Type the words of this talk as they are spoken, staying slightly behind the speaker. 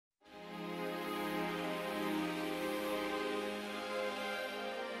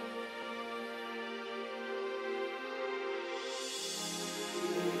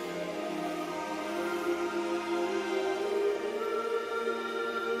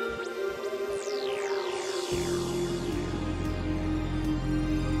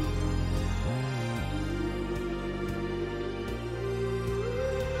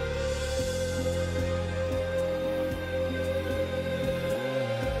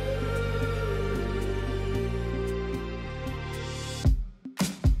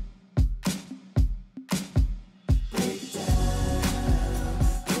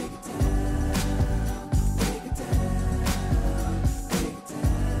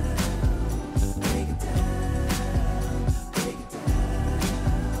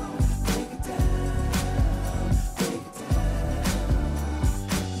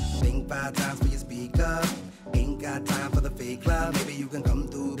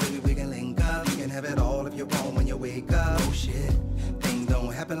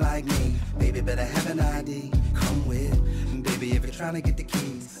Trying to get the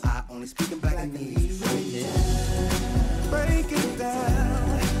keys. I only speak in black and needs. Yeah. Break it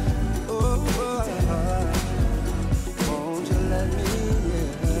down. Oh, won't you let me?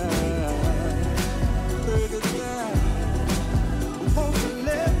 Yeah. Break it down. Won't you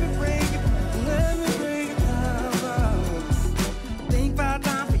let me break it? Let me break it down. Think 5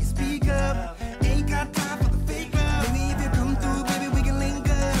 times before you speak up. Ain't got time for the fake up. Maybe if you come through, baby, we can link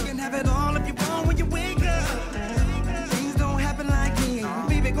up. You can have it all if you want when you wake up.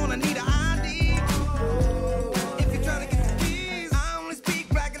 Gonna need an ID. If you're trying to get the keys, I only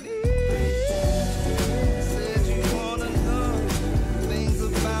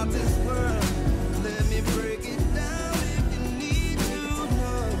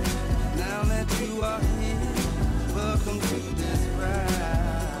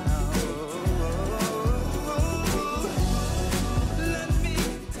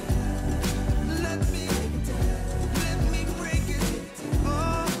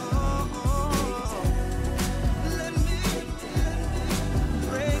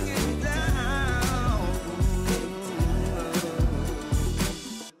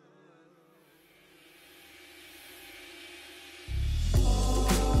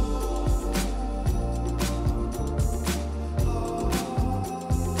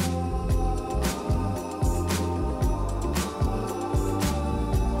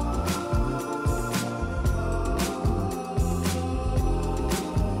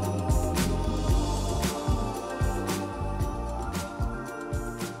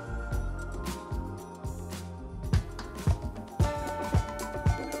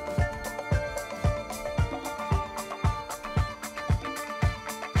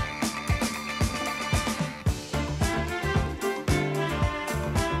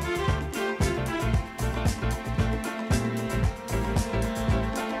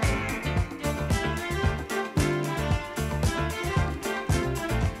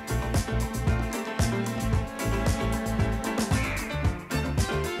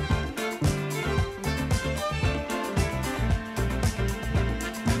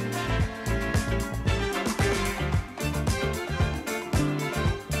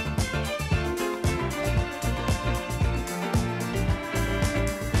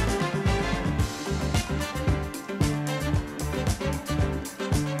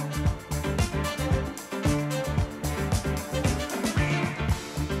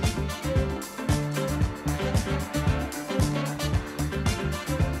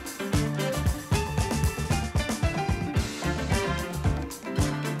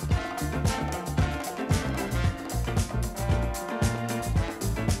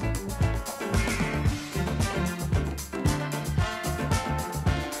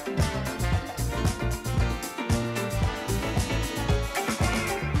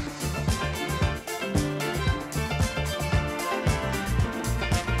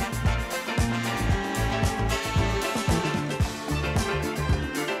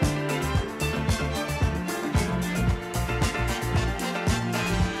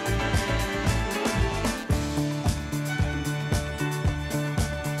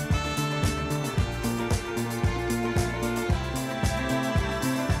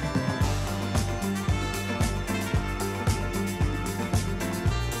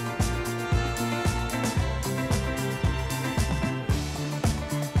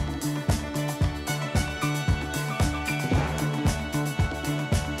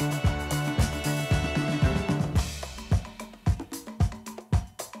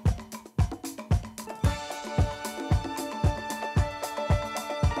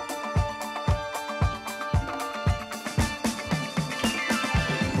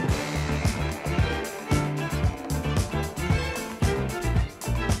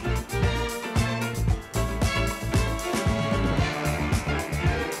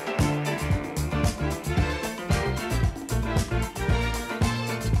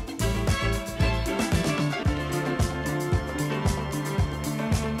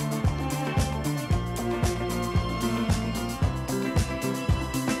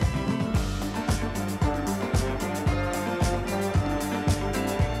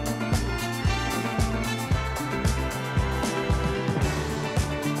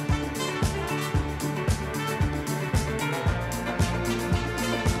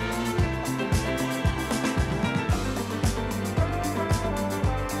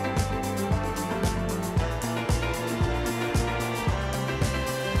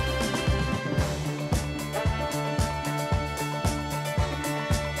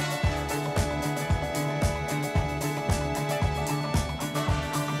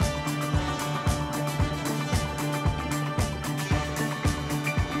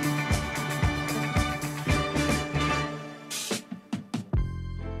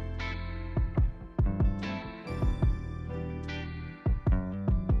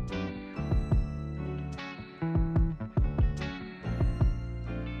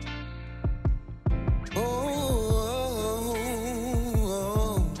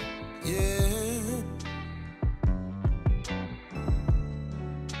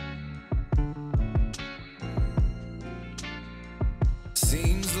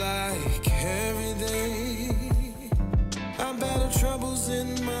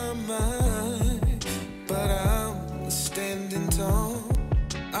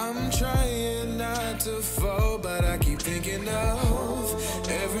before, but I keep thinking of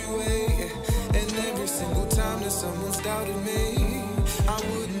every way. And every single time that someone's doubted me, I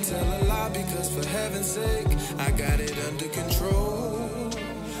wouldn't tell a lie because for heaven's sake, I got it under control.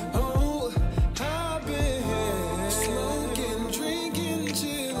 Oh, I've been smoking, drinking,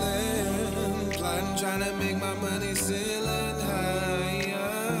 chilling, plotting, trying to make my money ceiling high.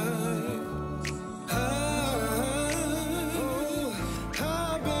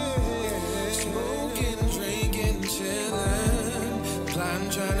 I've been smoking, drinking, chilling, plotting,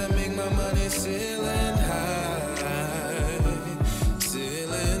 trying to make my money ceiling high,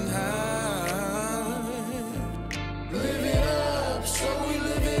 ceiling high. Live it up, so we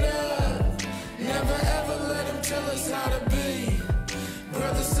live it up. Never ever let them tell us how to be.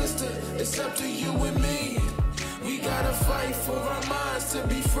 Brother, sister, it's up to you and me. We gotta fight for our minds to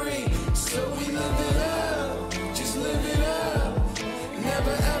be free. So we live it up, just live it up.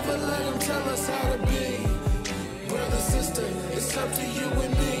 Never ever let them tell us how to be. Brother, sister, it's up to you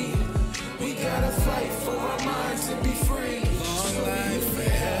and me. We gotta fight for our minds to be free. Long life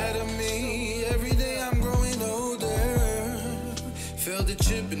ahead of me. Every day I'm growing older. Felt it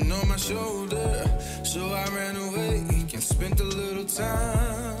chipping on my shoulder. So I ran away and spent a little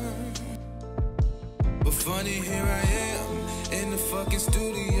time. But funny, here I am in the fucking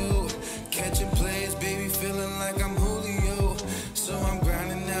studio, catching plays, baby, feeling like I'm Julio. So I'm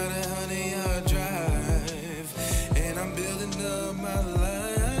grinding out a 100-yard drive, and I'm building up my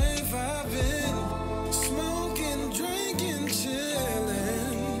life. I've been smoking, drinking,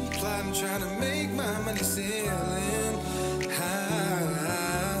 chilling, plotting, trying to make my money ceiling high.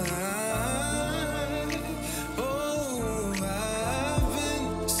 Oh, I've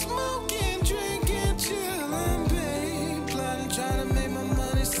been smoking, drinking, chilling, babe, plotting, trying to make my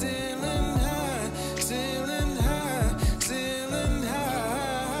money ceiling high, ceiling high, ceiling high.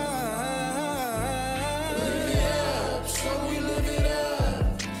 Live it up, so we live it up.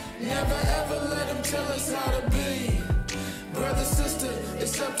 Never ever let them tell us how to be. Brother, sister,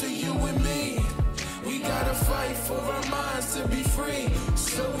 it's up to you and me. We gotta fight for our minds to be free.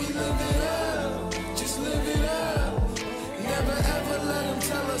 So we live it up, just live it up. Never ever let them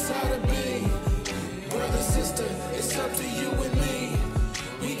tell us how to be. Brother, sister, it's up to you and me.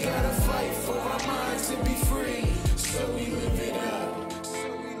 We gotta fight for our minds to be free. So we live it up. So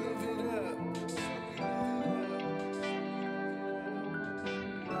we live it up.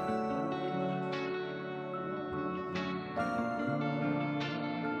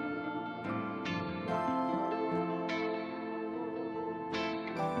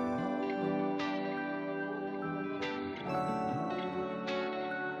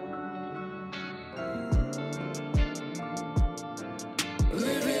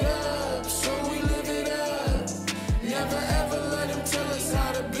 Live it up, so we live it up. Never ever let them tell us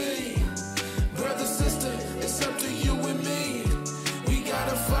how to be. Brother, sister, it's up to you and me. We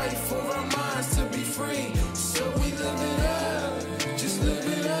gotta fight for our minds to be free. So we live it up, just live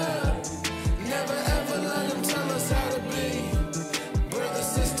it up. Never ever let them tell us how to be. Brother,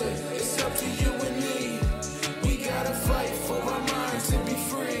 sister, it's up to you and me. We gotta fight for our minds to be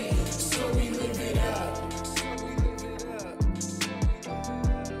free. So we live it up. So we live it up.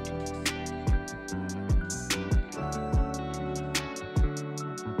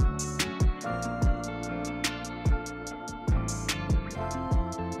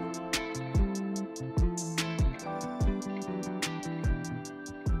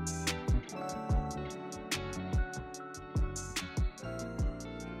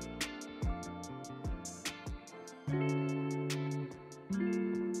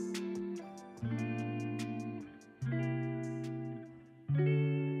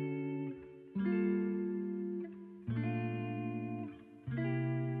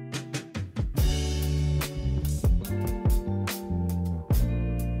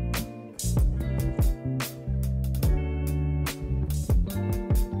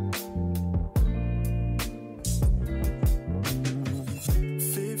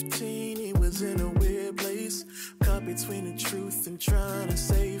 between the truth and trying to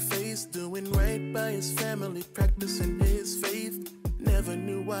save face. Doing right by his family, practicing his faith. Never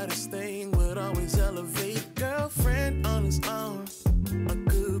knew why this thing would always elevate. Girlfriend on his arm, a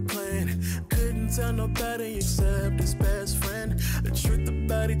good plan. Couldn't tell nobody except his best friend. The truth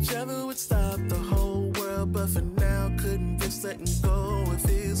about each other would stop the whole world, but for now couldn't risk letting go of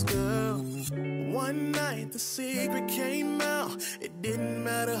his girl. One night the secret came out. It didn't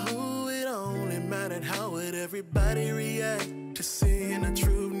matter who, it only mattered how would everybody react to seeing the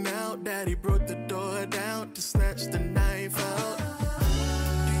truth now. Daddy broke the door down to snatch the knife out.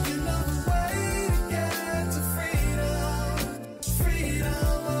 Do you know the way to get to freedom? Freedom,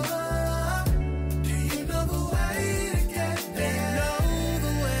 oh. Do you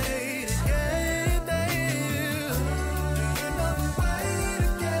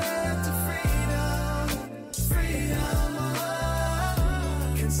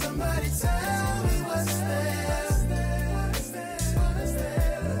somebody tell me what's there?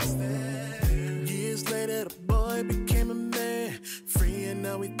 Years later, the boy became a man, free and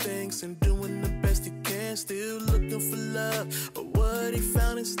now he thinks and doing the best he can. Still looking for love, but what he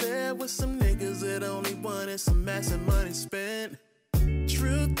found instead was some niggas that only wanted some massive money spent.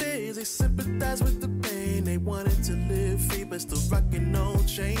 Truth is, they sympathize with the pain. They wanted to live free, but still rocking on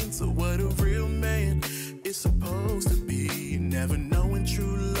chains. So what a real man is supposed to be. Never knowing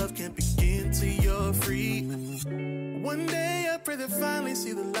true love can't begin till you're free. One day I pray they finally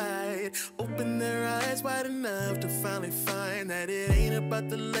see the light, open their eyes wide enough to finally find that it ain't about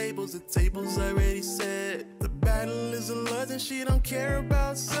the labels, the table's already set. The battle is a lust and she don't care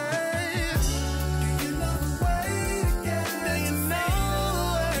about sex. Do you know the way to get it? Do you know?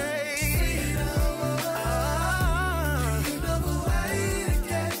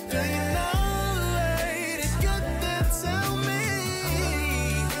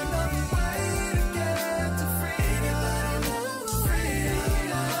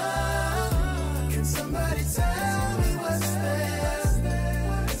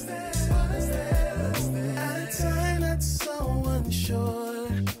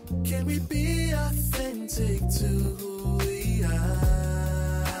 Can we be authentic to who we are?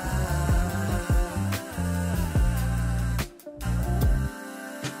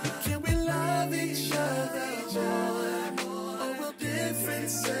 Can we love each other more? Or will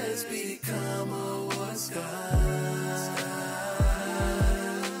differences become a war scar?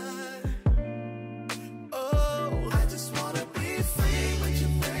 Oh, I just wanna be free with you,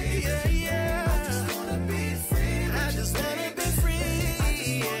 baby. Yeah, yeah. I just wanna be free with you. I just wanna be free.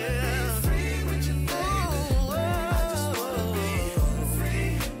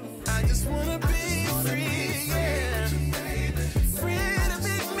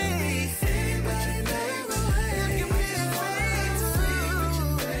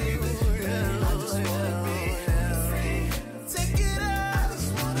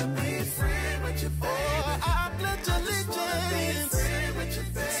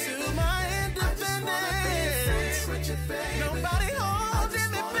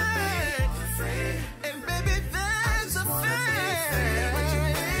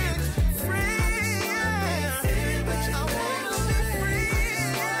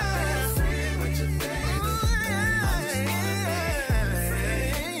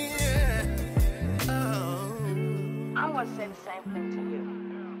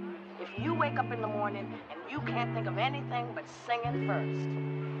 Up in the morning and you can't think of anything but singing first,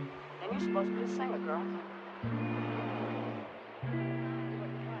 then you're supposed to be a singer, girl.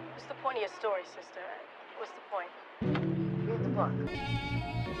 What's the point of your story, sister? What's the point? Read the book.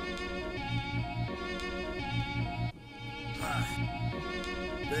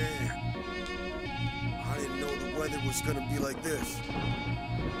 Man, I didn't know the weather was gonna be like this.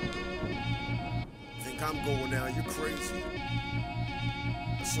 Think I'm going now, you're crazy.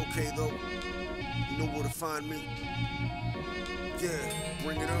 It's okay though. You know where to find me. Yeah,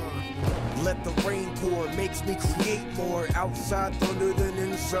 bring it on. Let the rain pour, makes me create more. Outside thunder than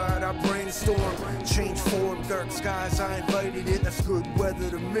inside, I brainstorm. Change form, dark skies, I invited it. That's good weather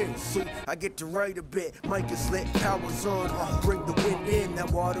to me, so I get to write a bit. Mic is lit, power's on, bring the wind in. That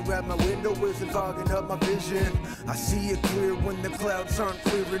water at my window isn't fogging up my vision. I see it clear when the clouds aren't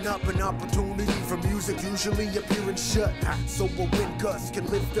clearing up. An opportunity for music usually appearing shut, so a wind gust can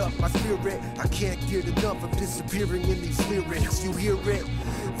lift up my spirit. I can't get enough of disappearing in these lyrics. You hear it,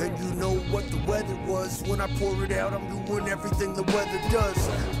 then you know what the weather was. When I pour it out, I'm doing everything the weather does.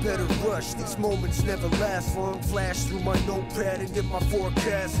 Better rush, these moments never last long. Flash through my notepad and get my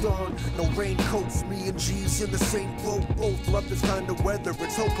forecast on. No raincoats, me and G's in the same boat. Both love this kind of weather,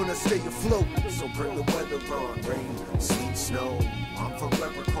 it's helping us stay afloat. So bring the weather on, rain, sleet, snow. I'm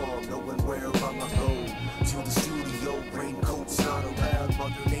forever calm, knowing where I'ma go. To the studio, raincoats not allowed.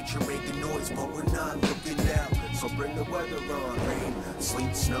 Mother Nature making noise, but we're not looking out. So bring the weather on, rain,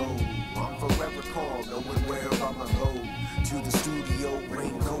 sleet, snow. I'm forever calm, knowing where I'ma go. To the studio,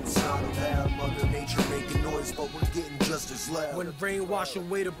 raincoats not allowed. Mother Nature making noise, but we're getting just as loud. When rain wash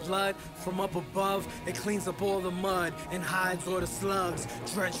away the blood from up above, it cleans up all the mud and hides all the slugs.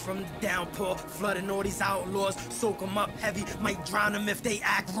 Drenched from the downpour, flooding all these outlaws. Soak them up heavy, might drown them if they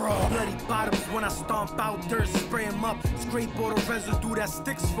act raw. Bloody bottoms when I stomp out dirt, spray them up. Scrape all the residue that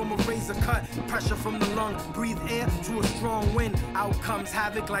sticks from a razor cut. Pressure from the lung, breathe air to a strong wind. Out comes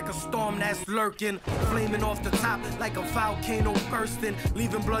havoc like a storm that's lurking. Flaming off the top like a volcano bursting.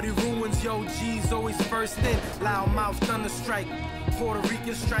 Leaving bloody ruins, yo, G's always first in. Loud mouth, thunder strike, Puerto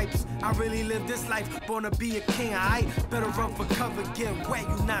Rican stripes. I really live this life, born to be a king, alright? Better run for cover, get wet,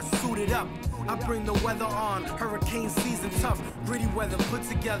 you not suited up. I bring the weather on. Hurricane season tough. Gritty weather put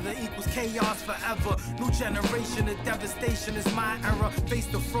together equals chaos forever. New generation of devastation is my era. Face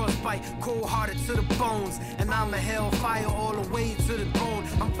the frostbite, cold-hearted to the bones. And I'm a hellfire all the way to the bone.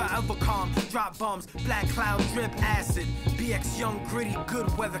 I'm forever calm. Drop bombs, black cloud, drip acid. BxYungGz, gritty, good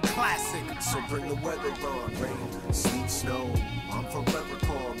weather classic. So bring the weather on, rain, sleet, snow. I'm forever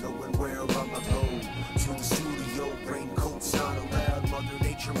calm, knowing where I'ma go. To the studio, raincoats not allowed. Mother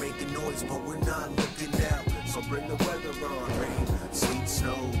Nature making noise, but we're not looking out. So bring the weather on, rain, sleet,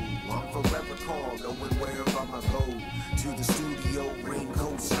 snow. I'm forever calm, knowing where I'ma go. To the studio,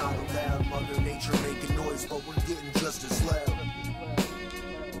 raincoats not allowed. Mother Nature making noise, but we're getting just as loud.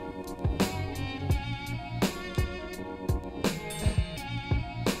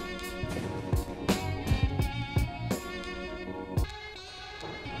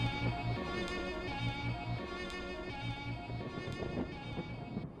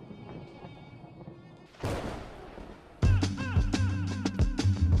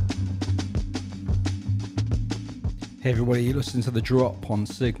 Hey everybody, you listen to The Drop on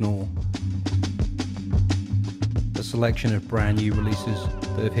Signal. A selection of brand new releases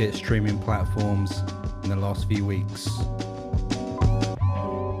that have hit streaming platforms in the last few weeks.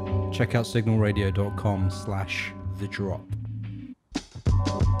 Check out signalradio.com/The Drop.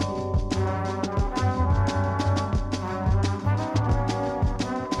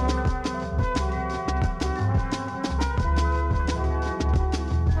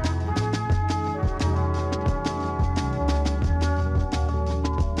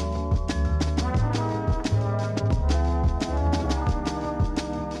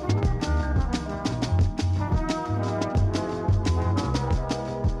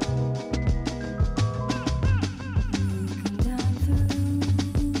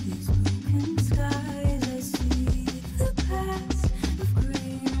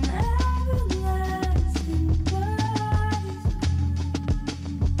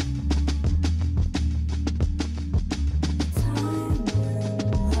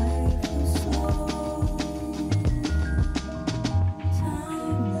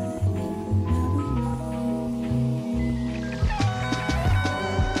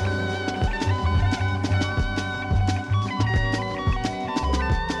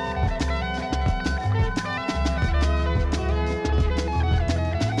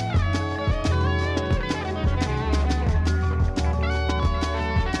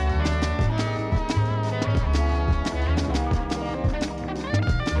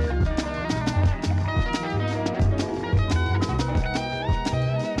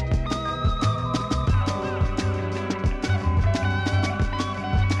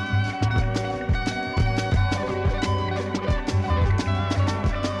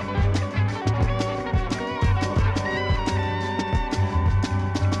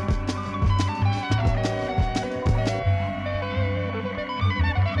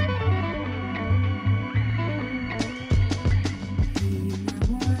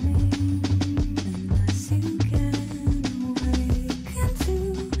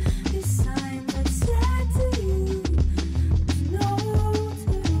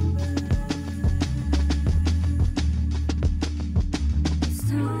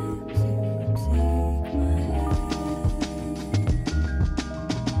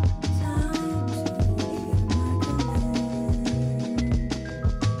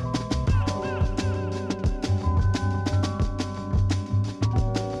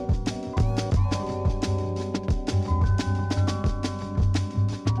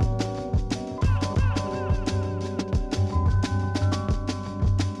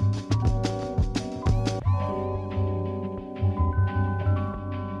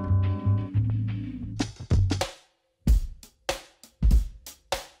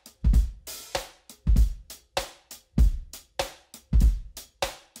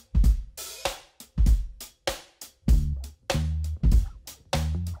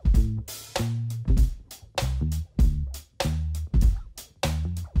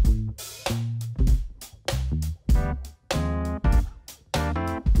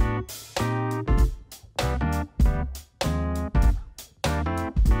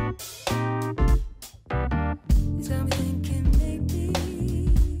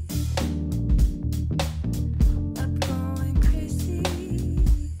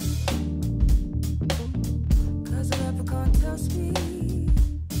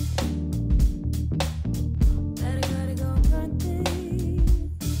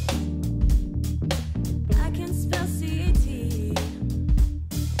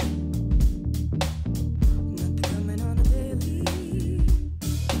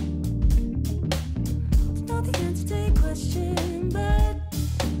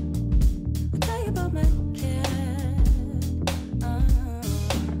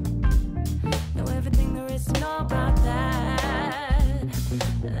 yes, know about that.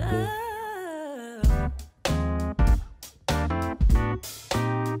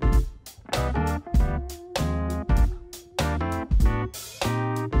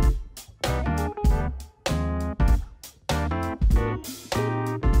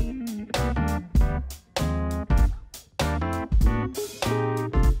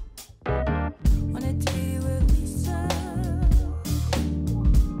 Wanna tell you what Lisa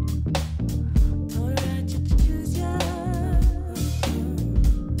told her I should choose ya.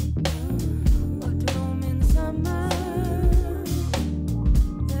 Walked home in the summer,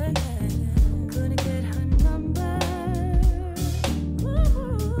 yeah. Couldn't get her number.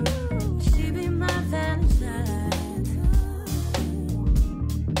 She be my Valentine.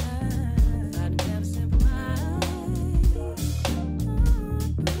 I'd have simple eyes.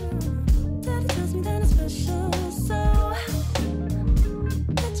 Daddy tells me that I'm special, so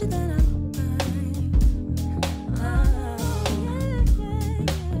bet you that I'm fine.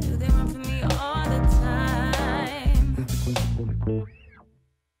 Do they run for me all the time?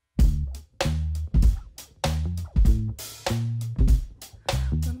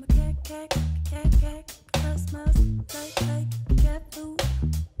 When my cat smells like cat food.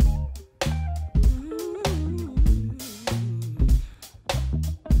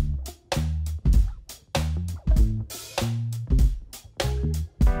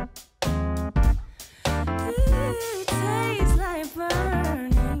 It tastes like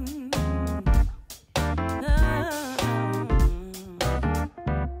burning.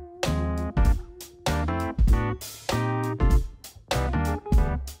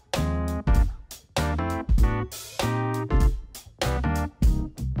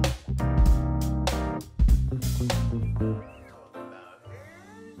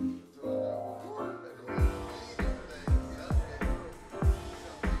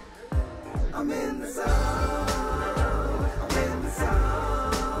 I'm in the zone. I'm in the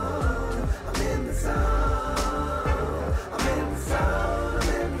zone. I'm in the zone. I'm in the zone.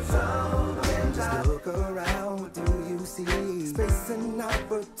 I'm in the zone. I'm in the zone. Just look around. What do you see? Space and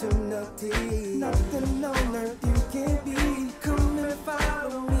opportunity. Nothing on earth you can't be. Come and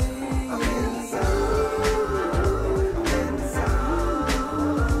follow me. I'm in the zone. I'm in the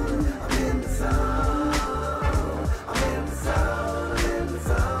zone. I'm in the zone. I'm in the zone. I'm in the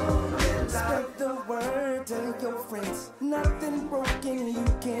zone. Spread the word, tell your friends. Nothing broken you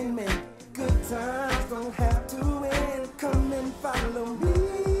can make. Good times don't have to end. Come and follow me.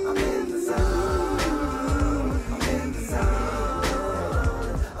 I'm in the zone. I'm in the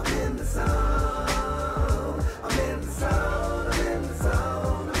zone. I'm in the zone. I'm in the zone. I'm in the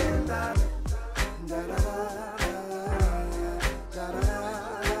zone. I'm in that. Da da da da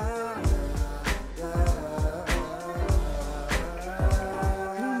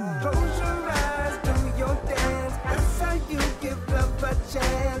Close your eyes, do your dance. That's how you give love a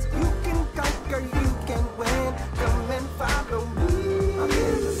chance. You can conquer, you can win. Come and follow me. I'm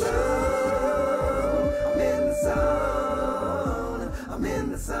in the zone. I'm in the zone. I'm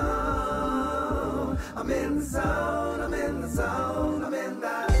in the zone. I'm in the zone. I'm in the zone. I'm in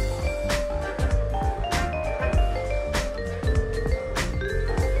that.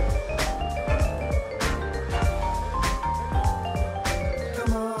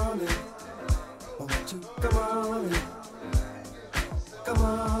 Come on in, won't you come on in? Come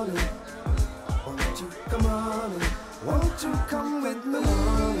on in, won't you come on in? Won't you come with me?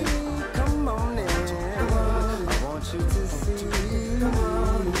 Come on in, come on in. I want you to see. Come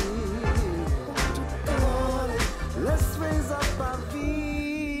on in, won't you come on in? Let's raise up our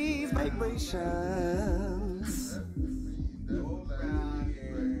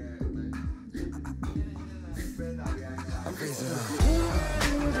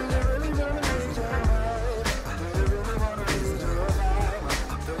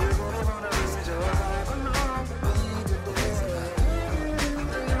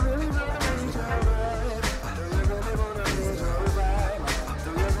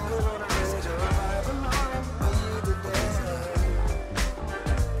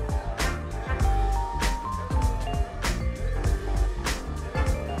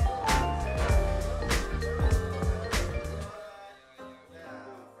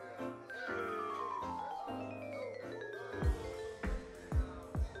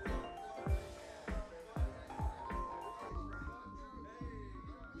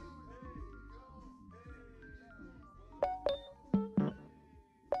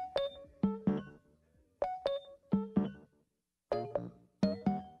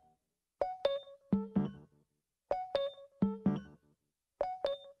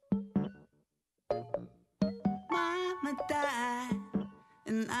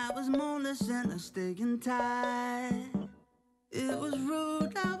I was moonless and I staying tight. It was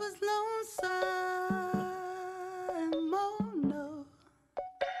rude, I was lonesome, mono.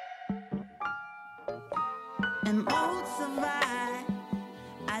 And mold survived.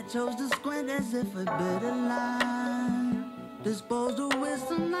 I chose to squint as if a bitter line. Disposed of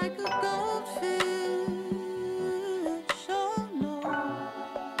wisdom like a goldfish. Oh no.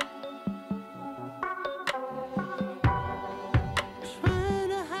 Trying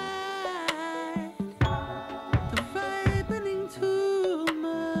to hide the ripening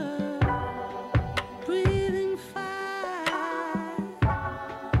tumor. Breathing fire.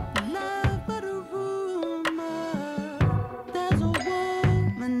 Love but a rumor. There's a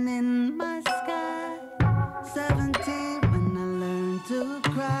woman in my sky. 17 when I learned to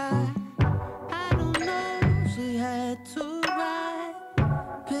cry. I don't know, she had to ride.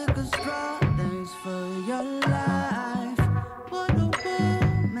 Pick a straw, thanks for your life. What a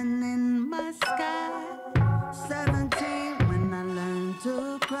woman in my sky. 17 when I learned to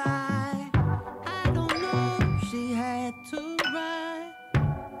cry. I don't know, she had to ride.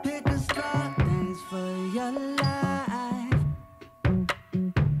 Pick a straw, thanks for your life.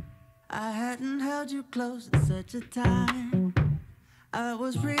 I hadn't held you close at such a time. I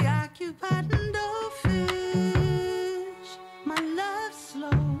was preoccupied and no fish. My love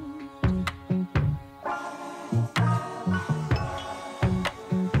slowed.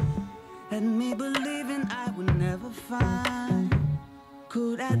 And me believing I would never find.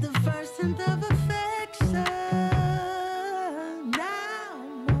 Could add the first hint of affection. Now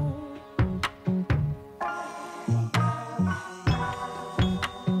more.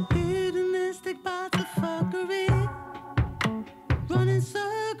 Hedonistic parts of fuckery. Running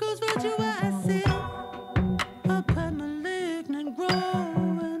circles, what you I see. A pet malignant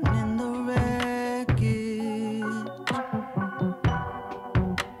growing in the wreckage.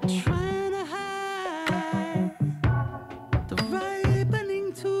 Trying to hide the ripening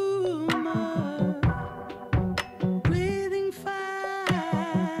tumor. Breathing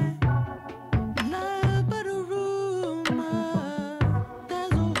fire. Love but a rumor.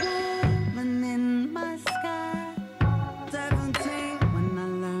 There's a woman in my sky. 17 when I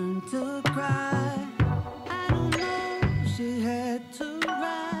learned to cry. I don't know, she had to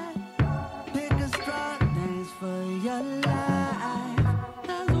ride. Pick a straw, thanks for your life.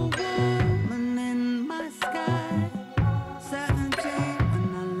 There's a woman in my sky. 17 when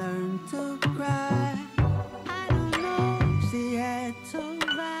I learned to cry. I don't know, she had to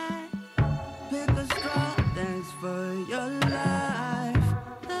ride. Pick a straw, thanks for your life.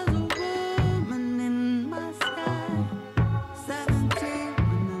 There's a woman in my sky. 17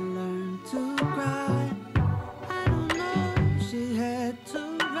 when I learned to cry. I don't know, she had to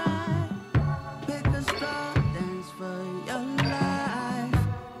ride. Pick a straw, thanks for your life.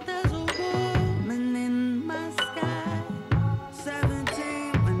 There's a woman in my sky.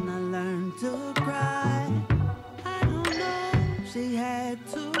 17 when I learned to cry. I don't know, she had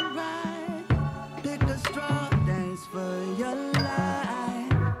to ride. Pick a straw, thanks for your life.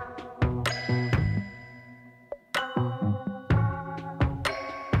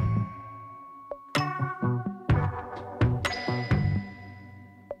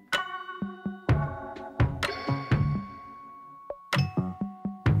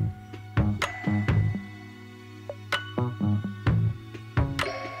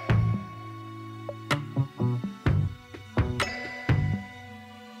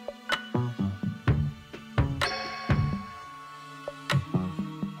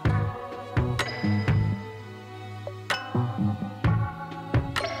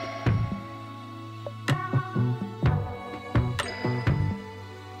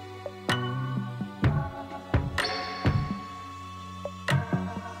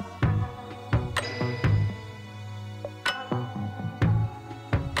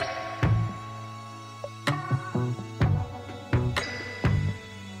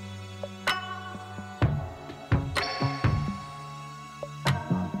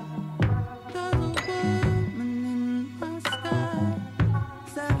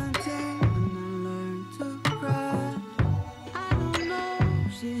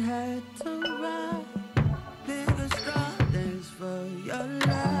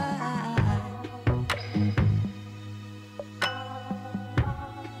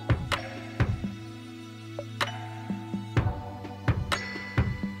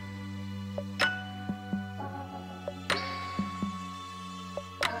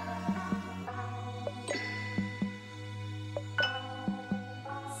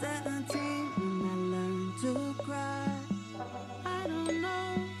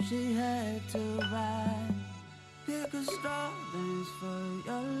 to ride. Pick a straw, thanks for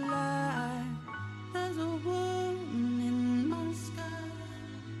your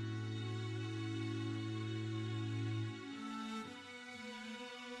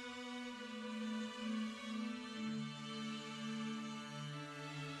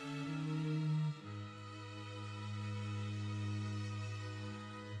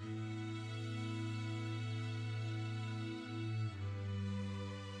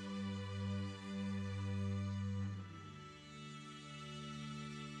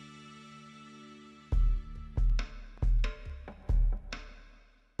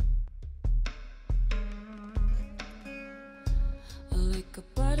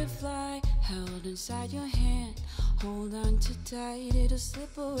butterfly held inside your hand. Hold on too tight, it'll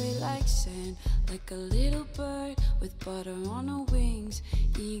slip away like sand. Like a little bird with butter on her wings,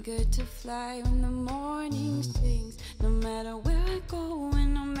 eager to fly when the morning sings. No matter where I go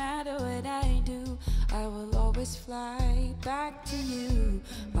and no matter what I do, I will always fly back to you.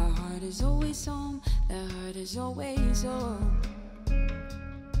 My heart is always home, that heart is always home.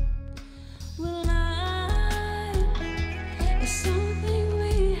 Well, it's something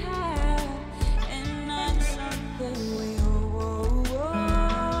we have and not something we hold.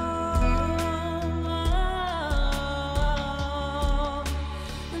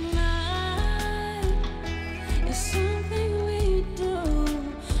 It's something we do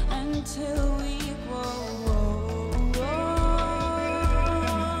until we grow.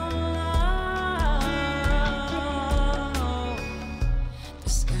 The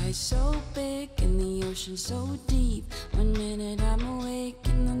sky's so big and the ocean so deep. One minute I'm awake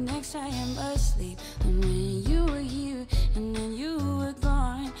and the next I am asleep. And when you were here and then you were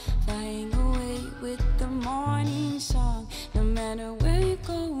gone, flying away with the morning song. No matter where you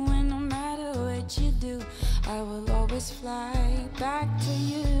go and no matter what you do, I will always fly back to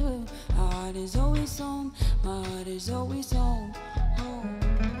you. My heart is always home, my heart is always home. Home,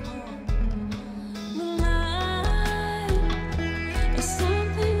 home. Well, it's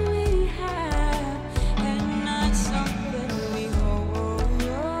something we have and not something we hold.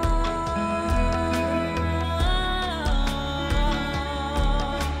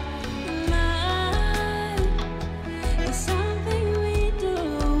 It's something we do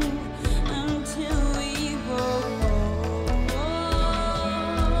until we grow.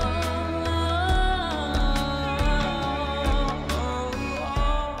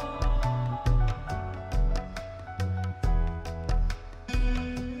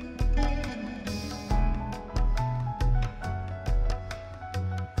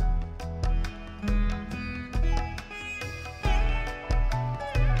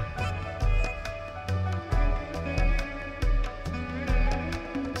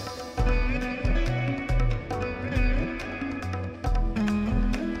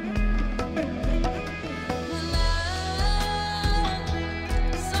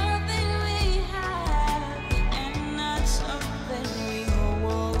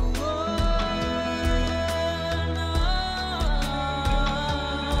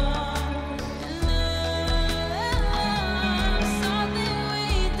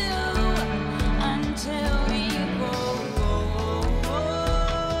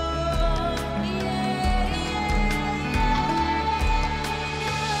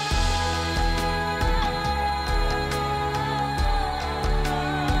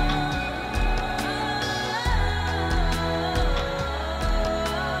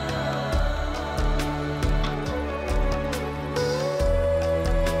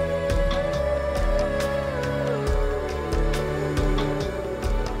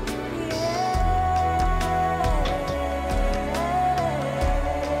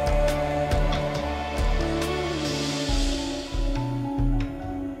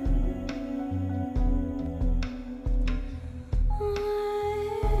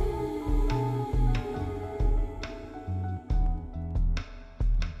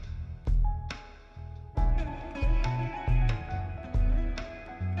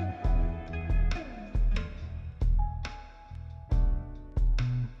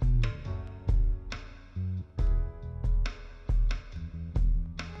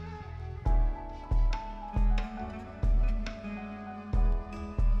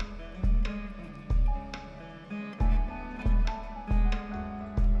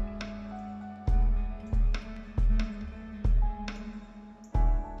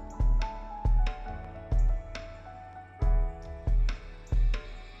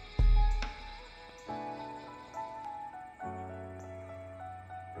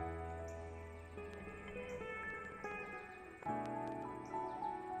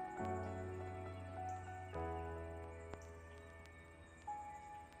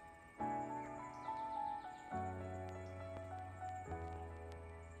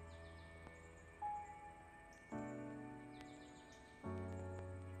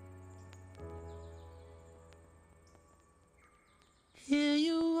 Here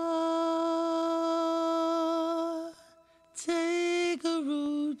you are, take a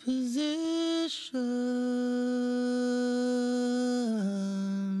rude position,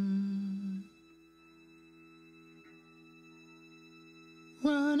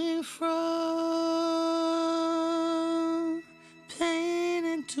 running from pain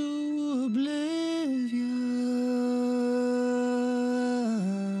into oblivion.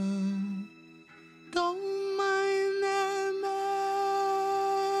 Don't mind that man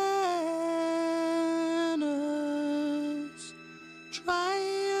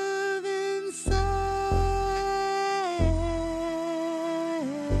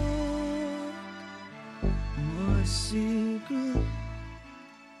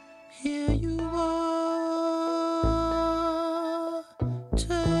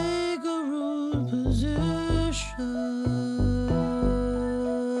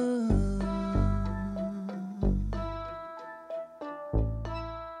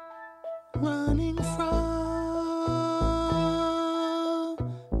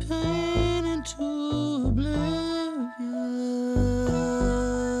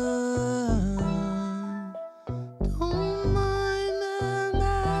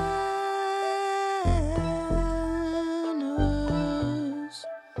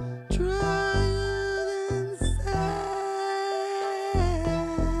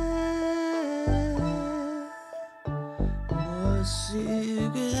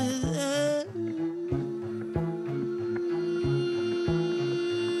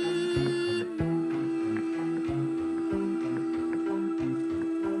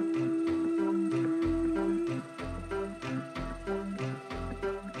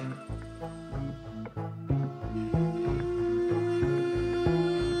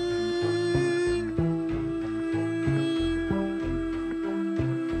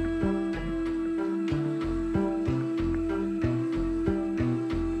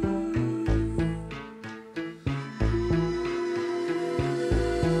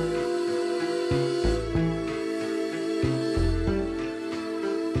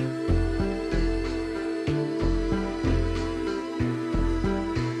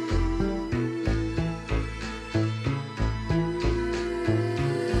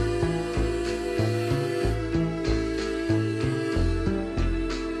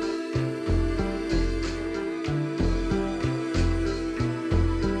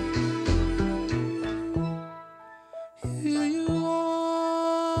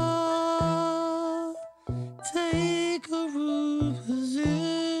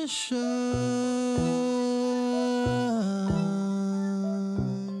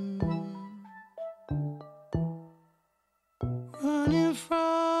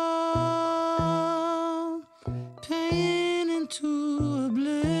your pain into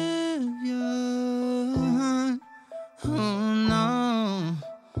oblivion. Oh no,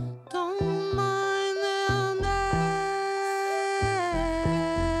 don't mind their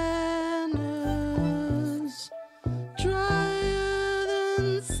manners, drier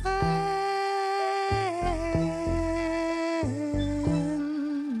than sand,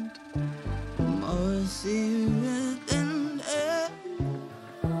 more serious than air.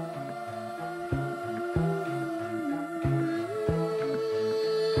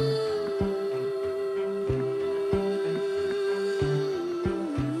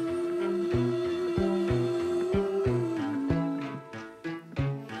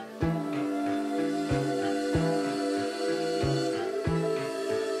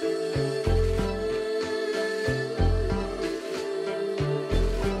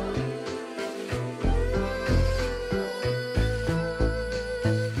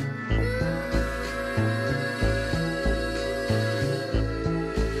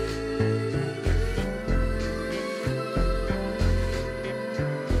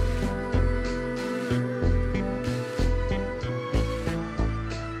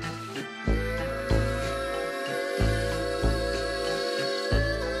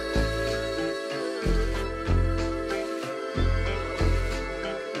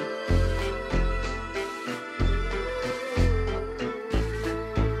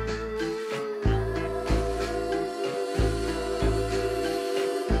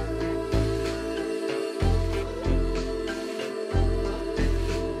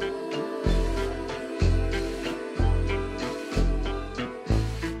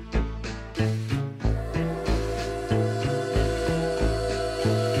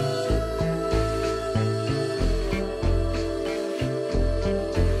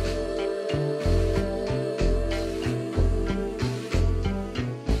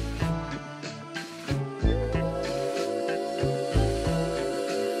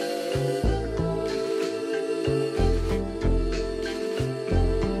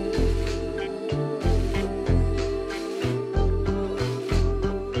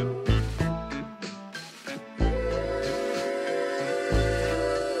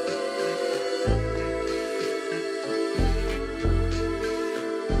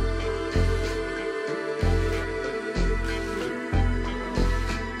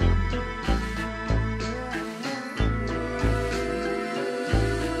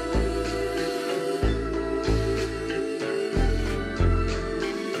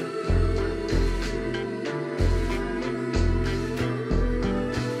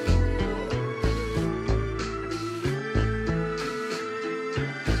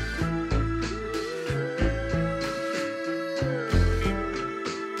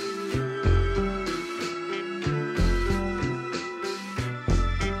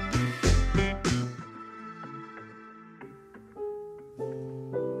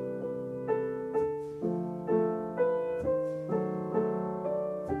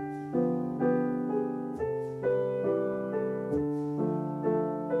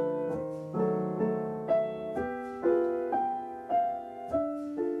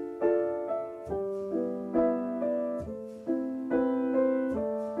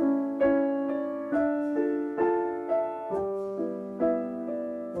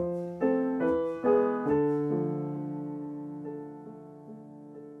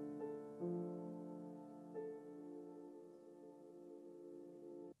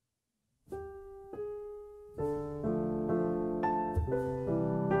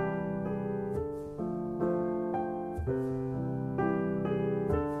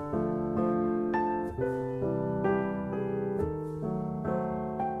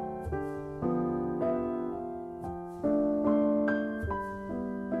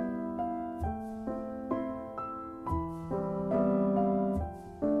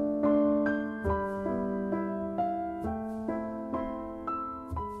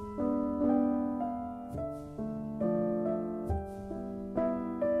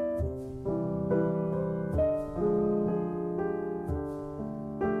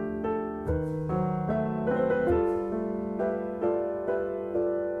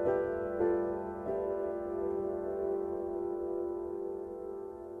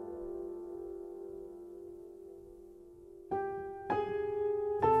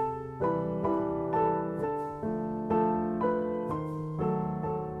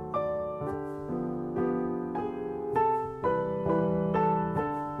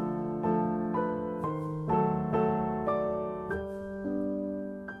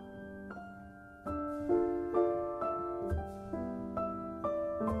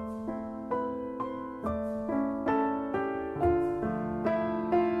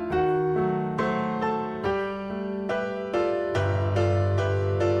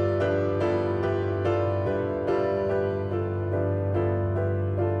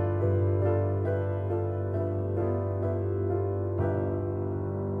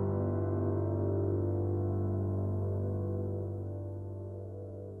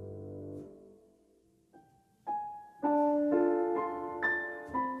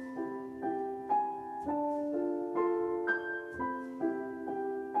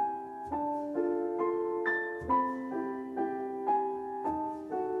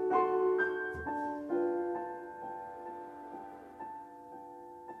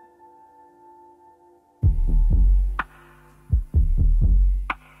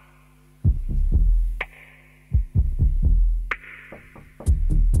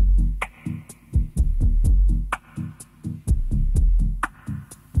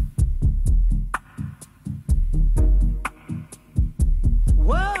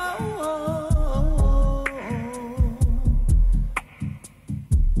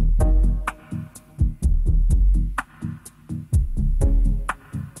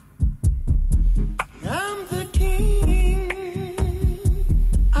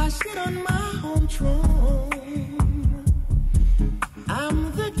 throne. I'm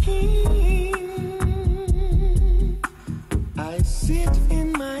the king. I sit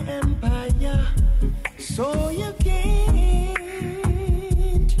in my empire, so you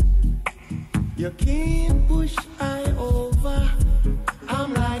can't push I over.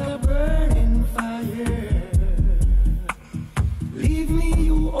 I'm like a burning fire. Leave me,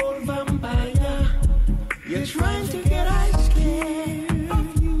 you old vampire. You're trying to get I scared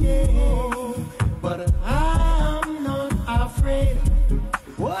of you, yeah. But I'm not afraid.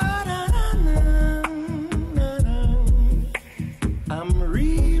 What I'm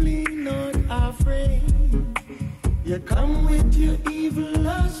really not afraid. You come with your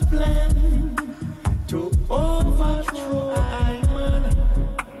evilest plan to overthrow Iman.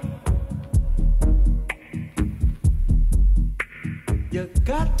 You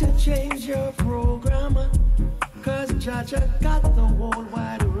got to change your program, cause Jaja got the whole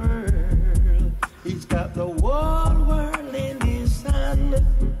wide world. He's got the whole world in his hand.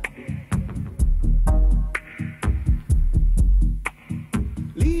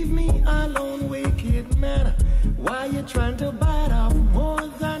 Leave me alone, wicked man. Why you trying to bite off more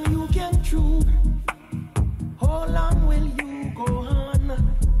than you can chew? How long will you go on?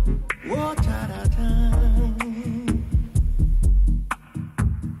 What at a time?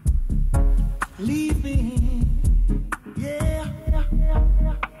 Leave me, yeah.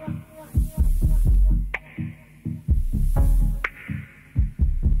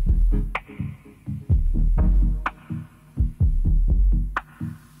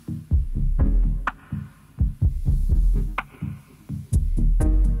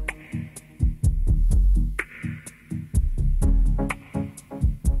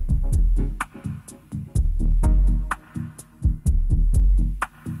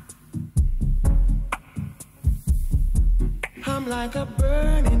 I'm like a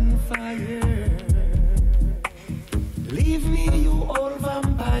burning fire. Leave me, you old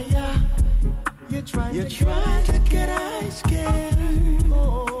vampire. You try to get I scared,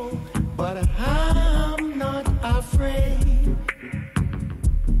 oh, but I'm not afraid.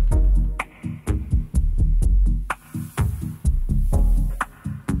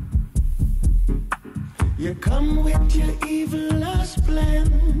 You come with your evilest plan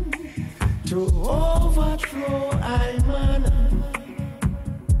to overthrow Iman.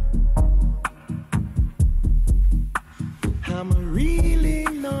 I'm really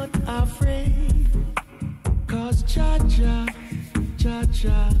not afraid, cause Jaja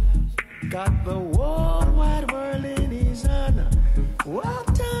got the whole wide world in his hand. Well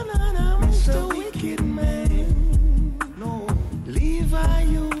done, I'm Mr. Wicked Man. No, leave I,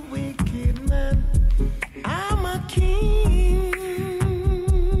 you wicked man. I'm a king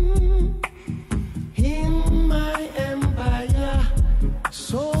in my empire,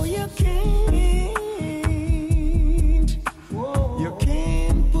 so you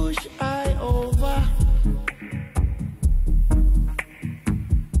can't push I over.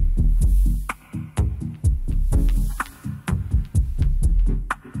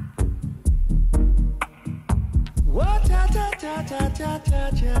 What ta ta ta ta ta ta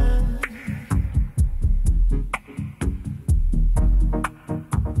ta.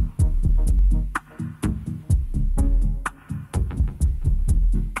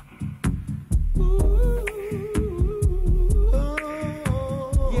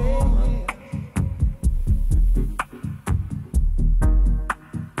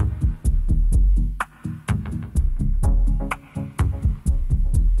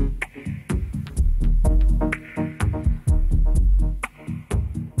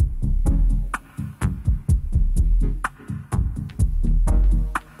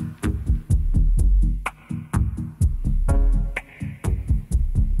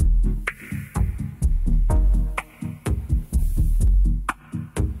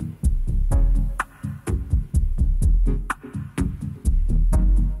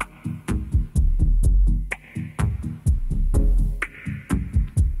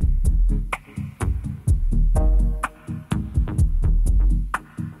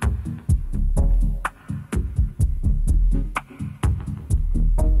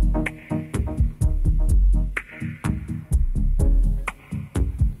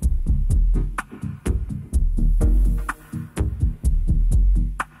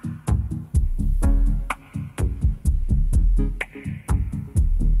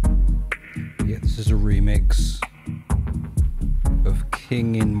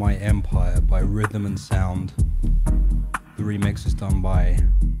 King in My Empire by Rhythm and Sound. The remix is done by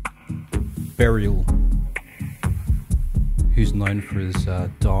Burial, who's known for his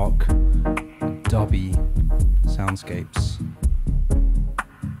dark, dubby soundscapes.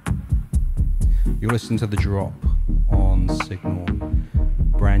 You're listening to The Drop on Signal.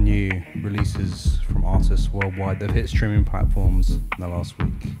 Brand new releases from artists worldwide that have hit streaming platforms in the last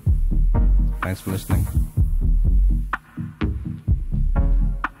week. Thanks for listening.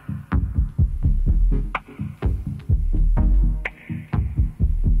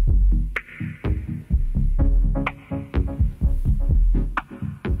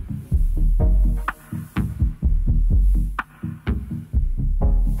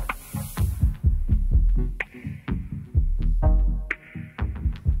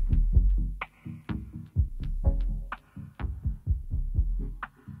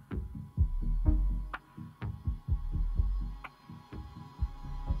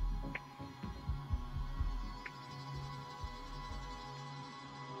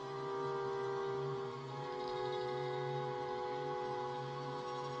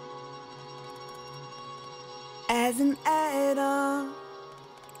 As an add-on,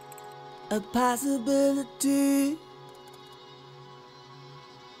 a possibility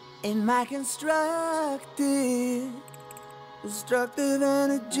in my constructive, destructive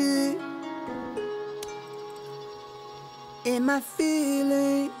energy, in my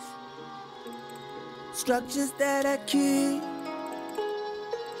feelings, structures that I keep,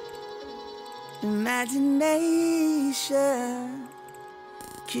 imagination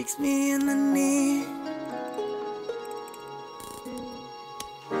kicks me in the knee.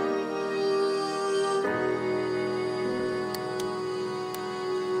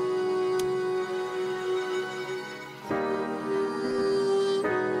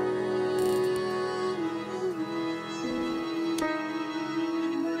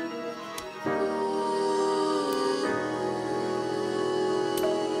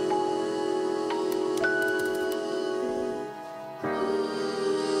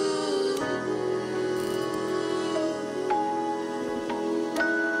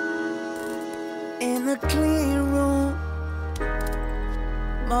 In the clean room,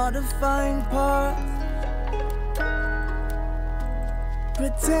 modifying parts,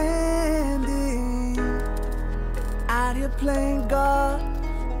 pretending out here playing God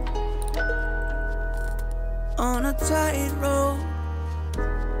on a tightrope,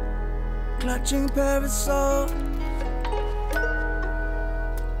 clutching parasol,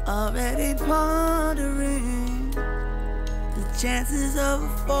 already pondering the chances of a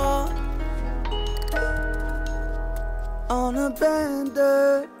fall. On a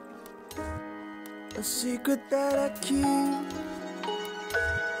bender, a secret that I keep.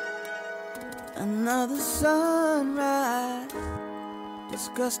 Another sunrise,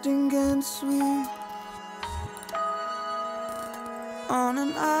 disgusting and sweet. On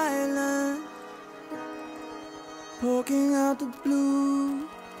an island, poking out the blue.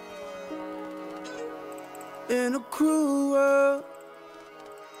 In a cruel world,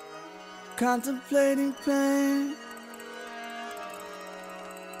 contemplating pain.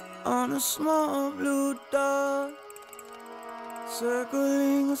 On a small blue dot,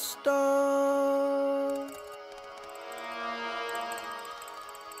 circling a star.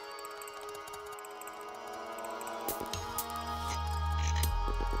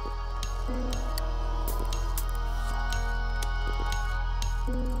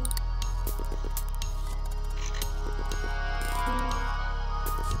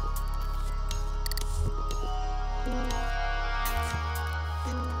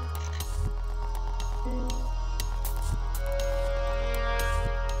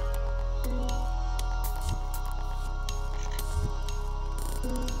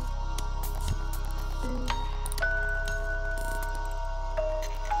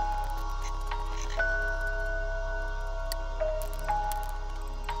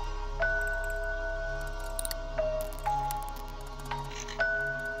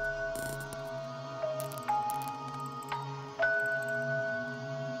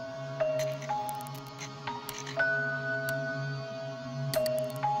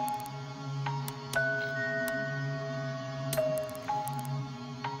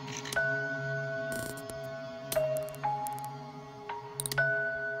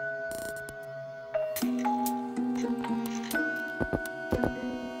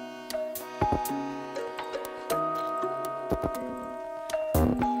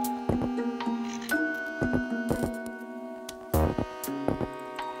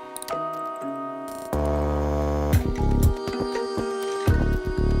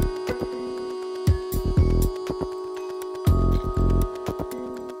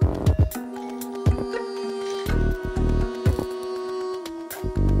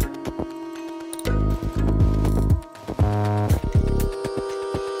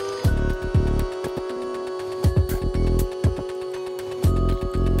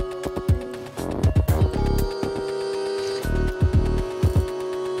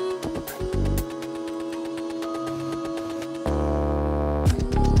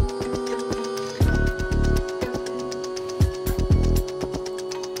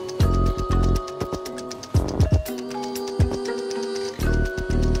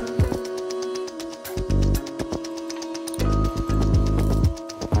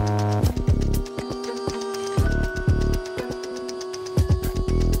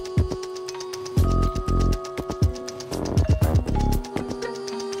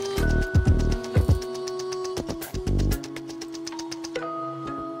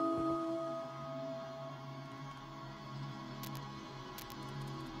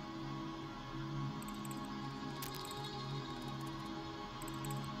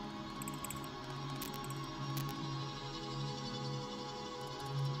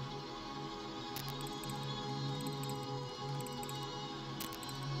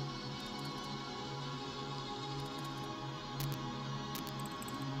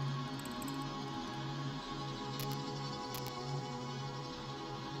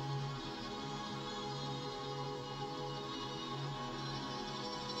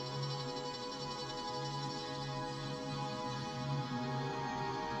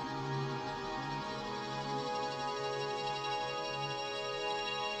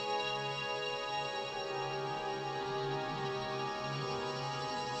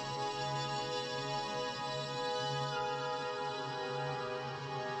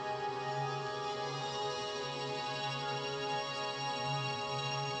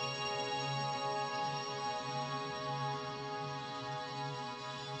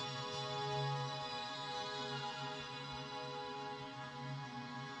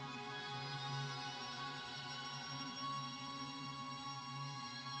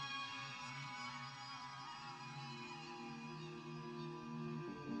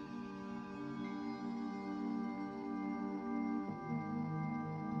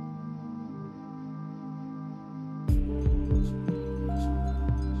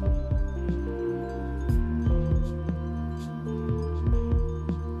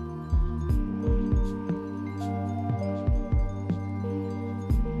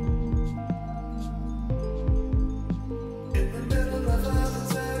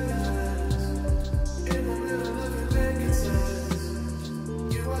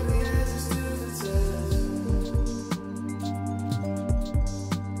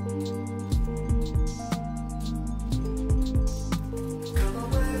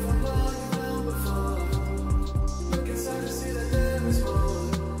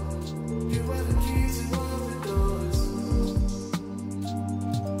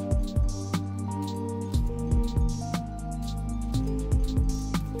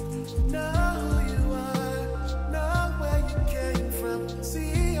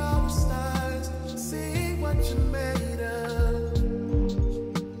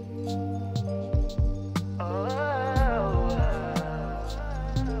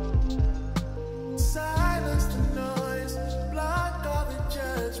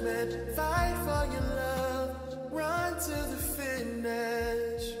 judgment. Fight for your love, run to the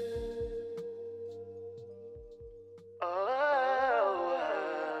finish.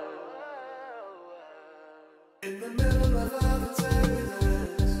 In the middle of all the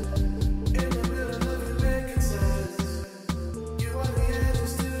turbulence, in the middle of you making sense, you are the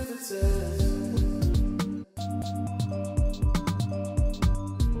answers to the test.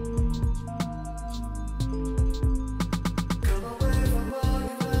 Come away from all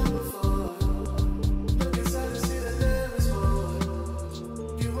you've done before. Look inside to see that there is more.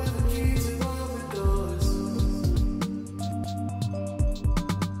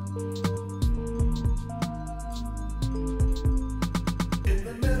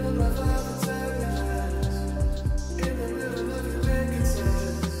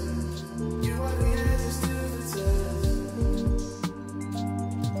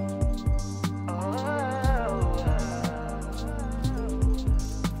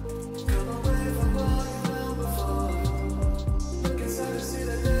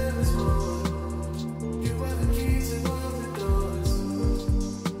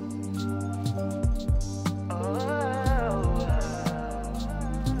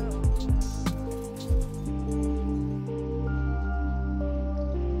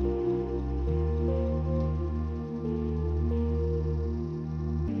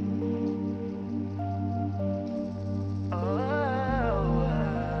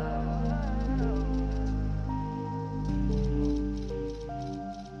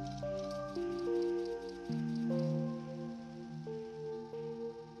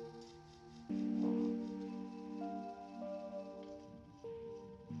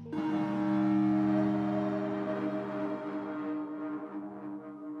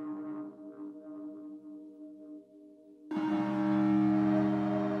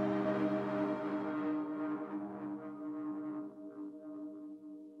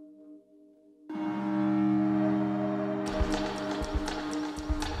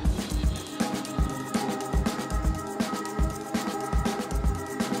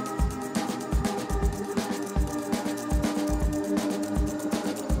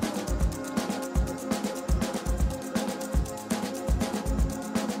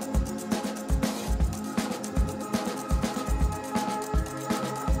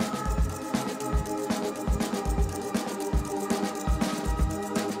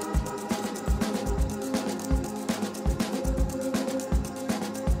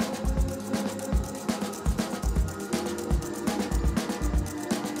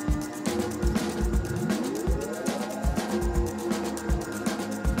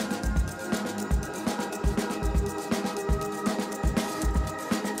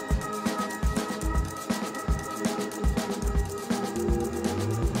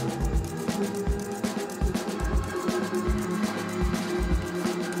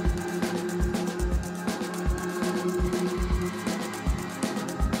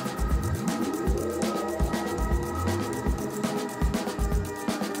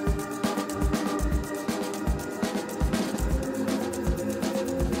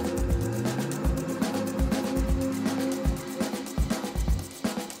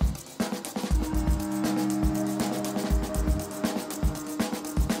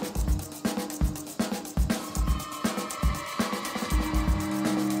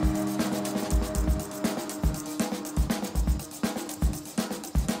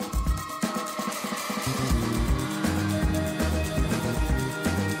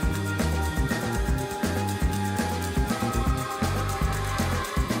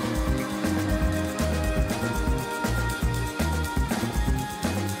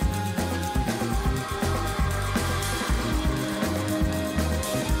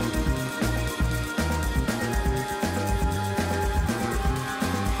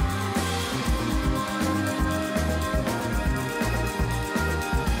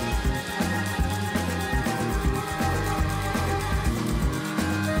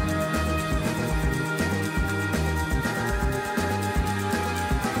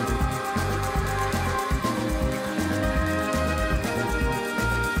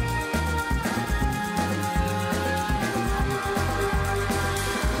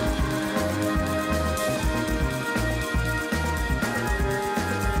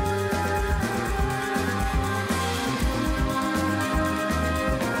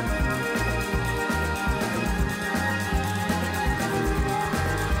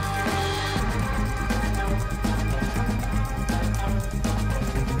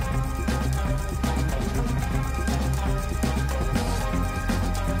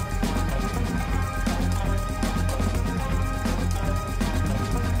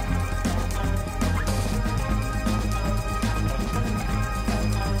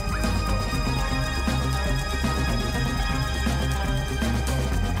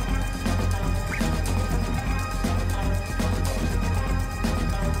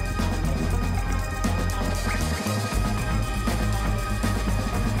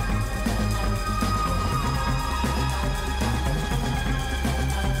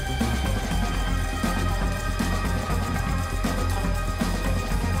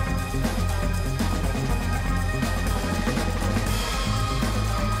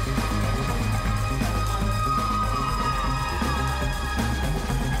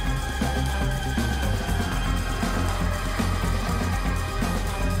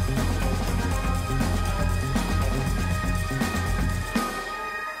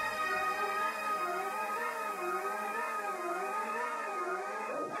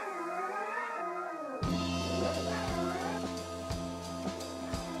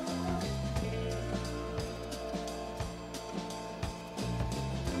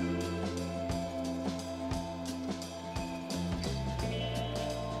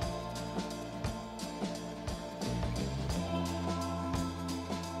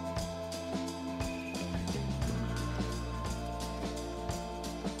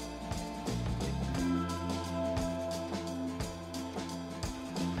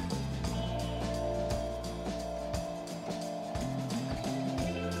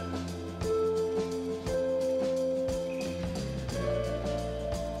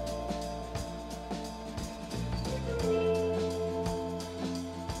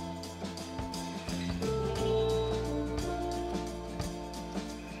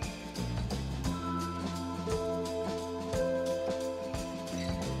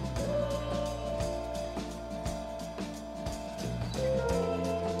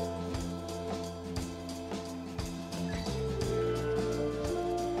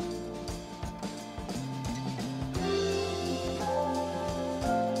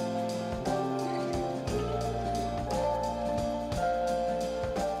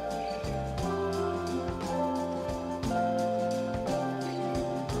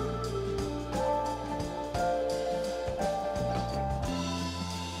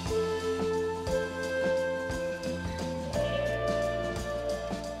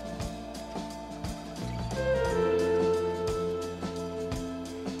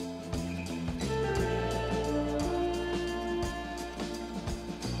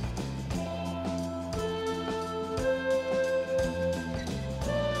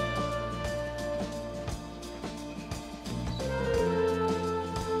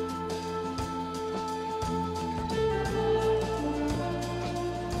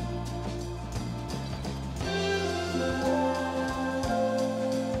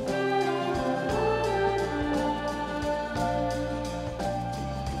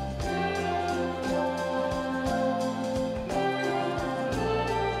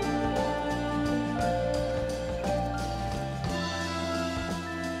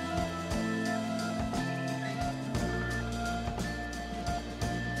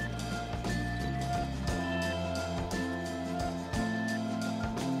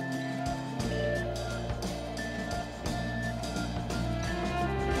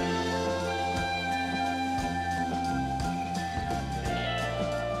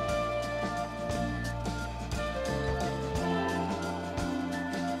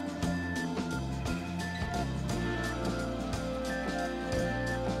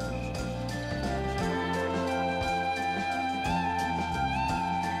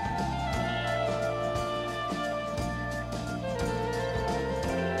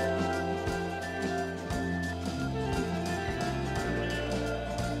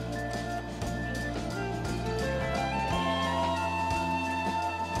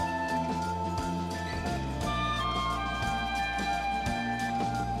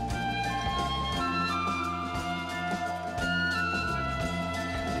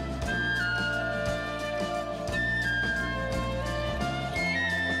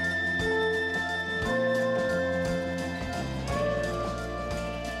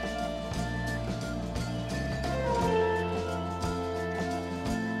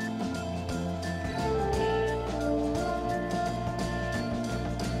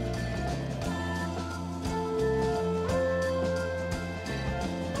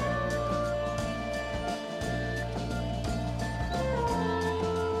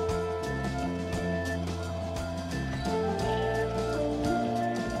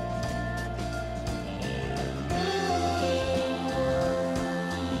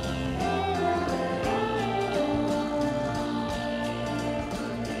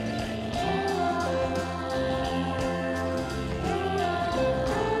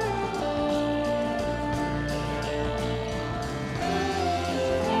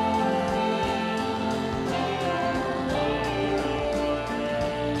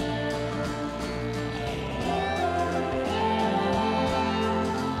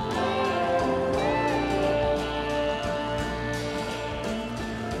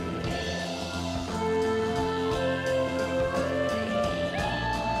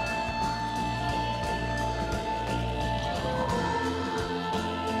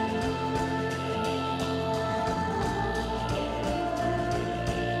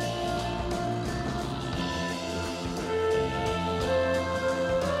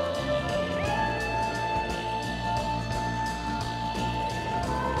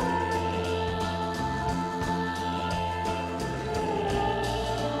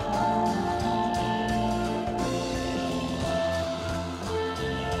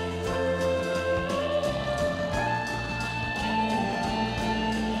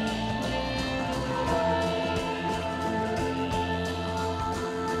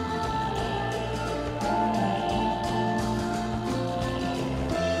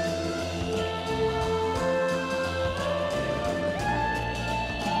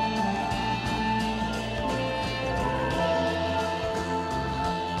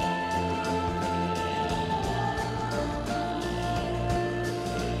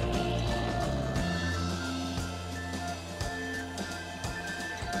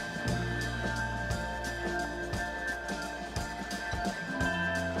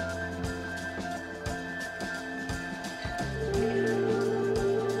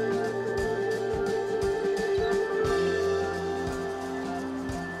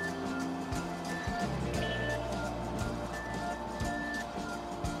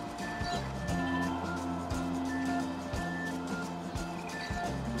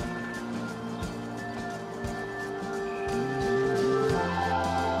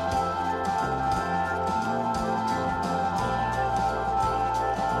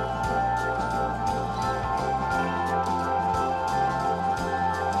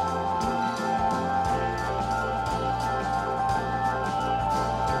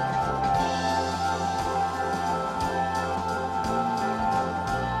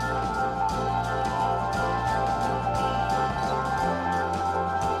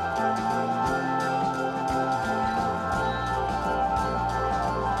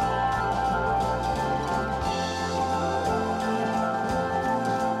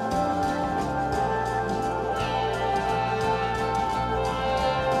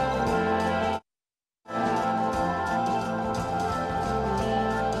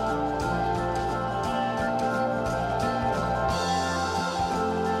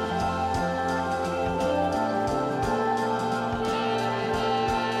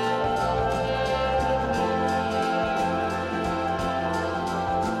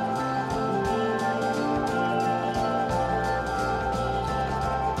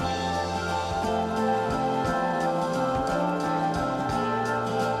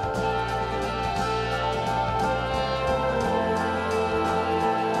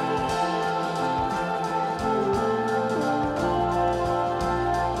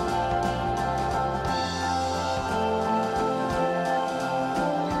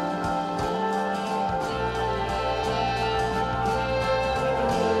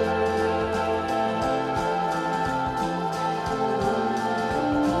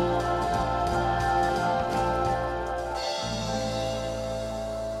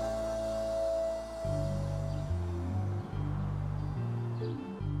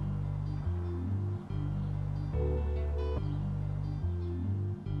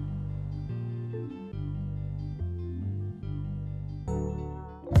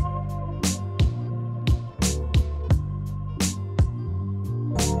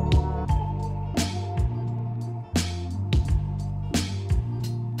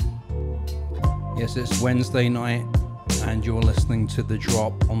 Yes, it's Wednesday night, and you're listening to The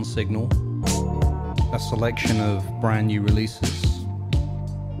Drop on Signal, a selection of brand new releases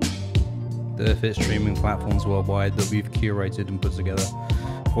that have hit streaming platforms worldwide that we've curated and put together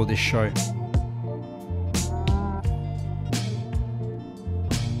for this show.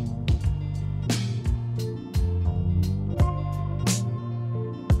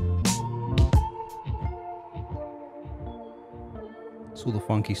 It's all the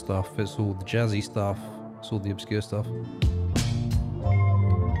funky stuff, it's all the jazzy stuff, it's all the obscure stuff.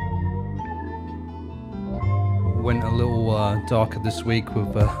 Went a little darker this week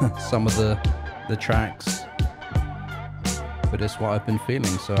with some of the tracks, but it's what I've been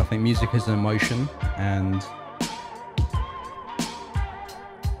feeling. So I think music is an emotion, and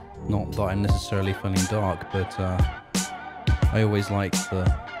not that I'm necessarily feeling dark, but I always like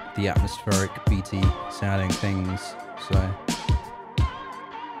the atmospheric, beaty sounding things. So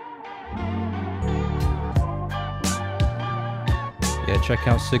yeah, check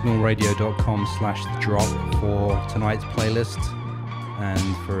out signalradio.com/thedrop for tonight's playlist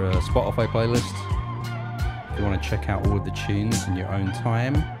and for a Spotify playlist. If you want to check out all of the tunes in your own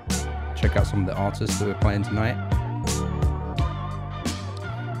time, check out some of the artists that we're playing tonight.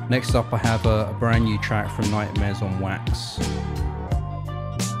 Next up, I have a brand new track from Nightmares on Wax.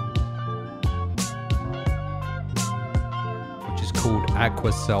 Which is called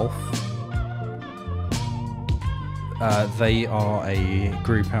Aqua Self. They are a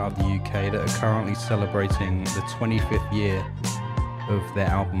group out of the UK that are currently celebrating the 25th year of their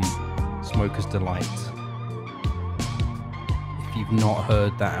album Smoker's Delight. If you've not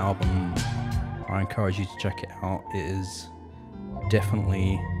heard that album, I encourage you to check it out. It is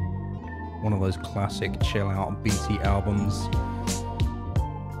definitely one of those classic chill out beaty albums.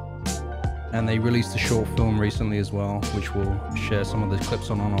 And they released a short film recently as well, which we'll share some of the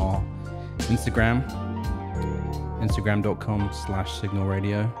clips on our Instagram.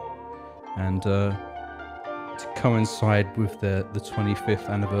 Instagram.com/signalradio, and to coincide with the 25th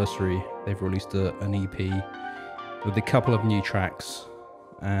anniversary, they've released an EP with a couple of new tracks,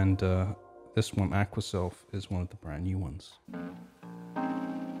 and this one, Aqua Self, is one of the brand new ones. Yo,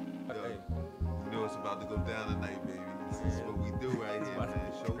 you know it's about to go down tonight, baby. This is what we do right here, man.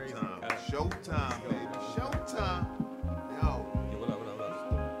 Showtime. Showtime, baby. Showtime. Yo.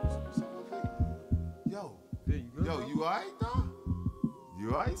 Yo, you alright, though?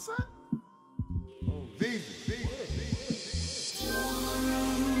 You alright, son? These.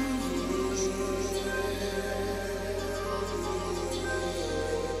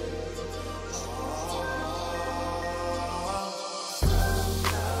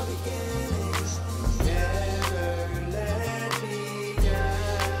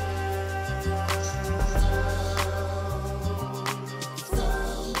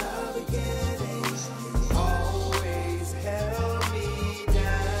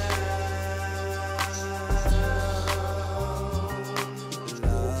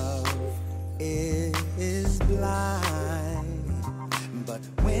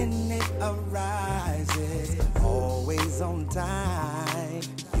 Arises always on time.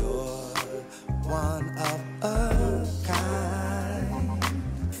 You're one of a kind,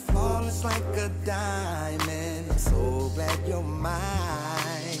 flawless like a diamond. I'm so glad you're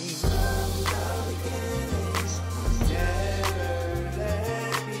mine. From the beginning, never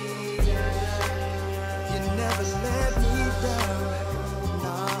let me down. You never let me down.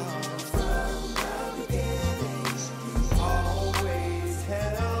 No. From the beginning, you always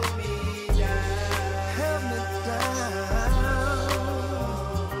held me down.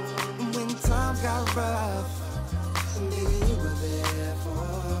 When times got rough, baby, you were there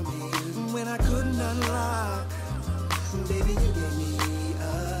for me. When I couldn't unlock, baby, you gave me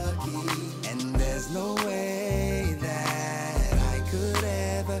a key. And there's no way that I could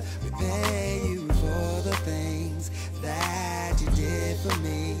ever repay you for the things that you did for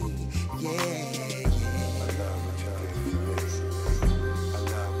me. Yeah.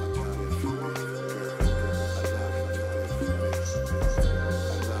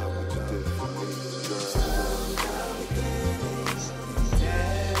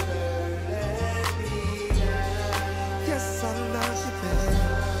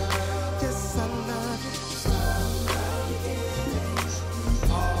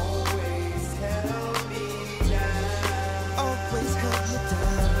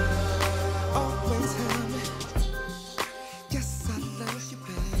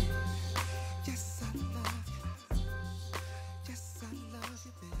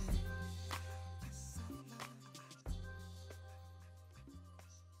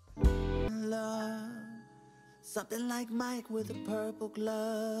 Something like Mike with a purple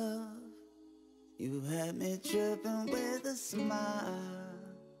glove. You had me tripping with a smile.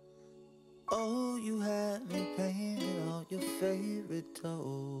 Oh, you had me painting all your favorite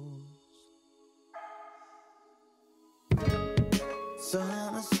toes.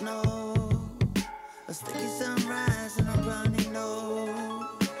 Summer snow, a sticky sunrise and a runny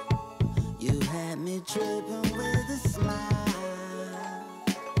nose. You had me tripping with a smile.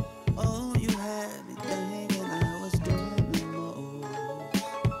 Oh, you had me thinking I was doing the most.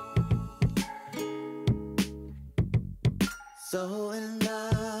 So in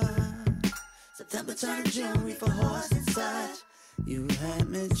love, September turned to June, reef for horse and such. You had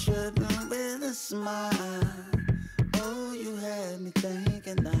me tripping with a smile. Oh, you had me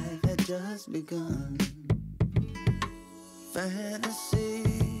thinking life had just begun. Fantasy,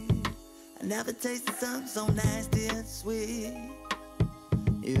 I never tasted something so nasty and sweet.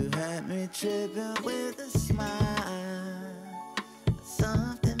 You had me tripping with a smile.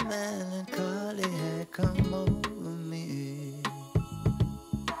 Something melancholy had come over me.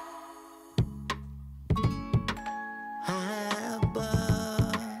 High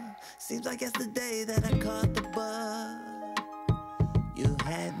above, seems like yesterday that I caught the bug. You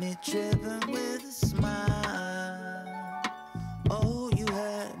had me tripping with a smile. Oh, you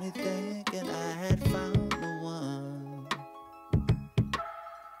had me thinking I had found the one.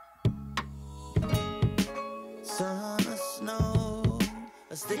 Summer snow,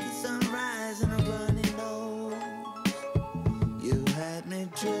 a sticky sunrise and a runny nose. You had me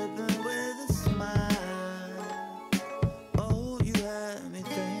tripping with a smile. Oh, you had me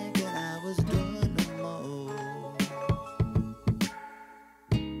thinking I was doing the most.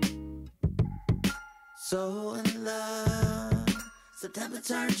 So in love, September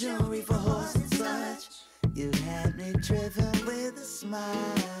turned June, reef for horse and such. You had me tripping with a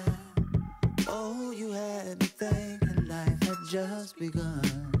smile. Oh, you had me thinking life had just begun.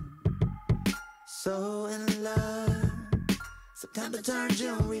 So in love, September turned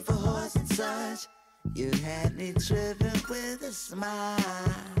June, reef for horse and such. You had me tripping with a smile.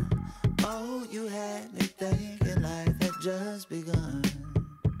 Oh, you had me thinking life had just begun.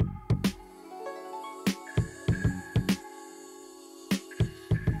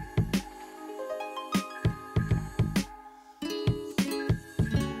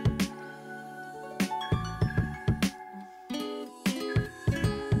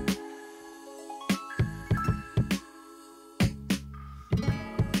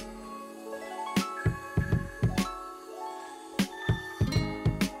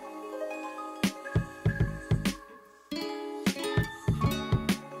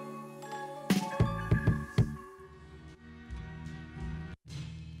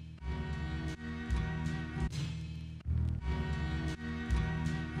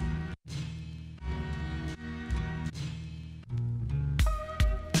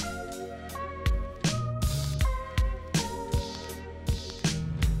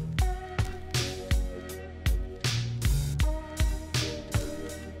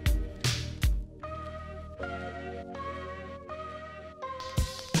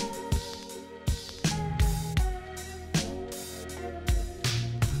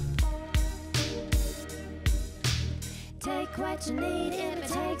 What you need, it may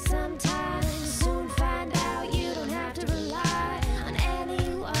take some time. Soon find out you don't have to rely on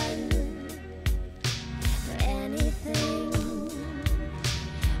anyone for anything.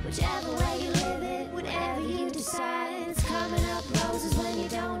 Whichever way you live it, whatever you decide, it's coming up roses when you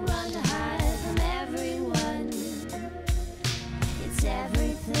don't run to hide from everyone. It's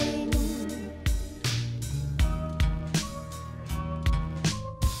everything.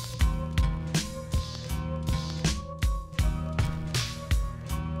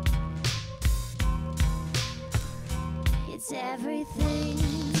 It's everything.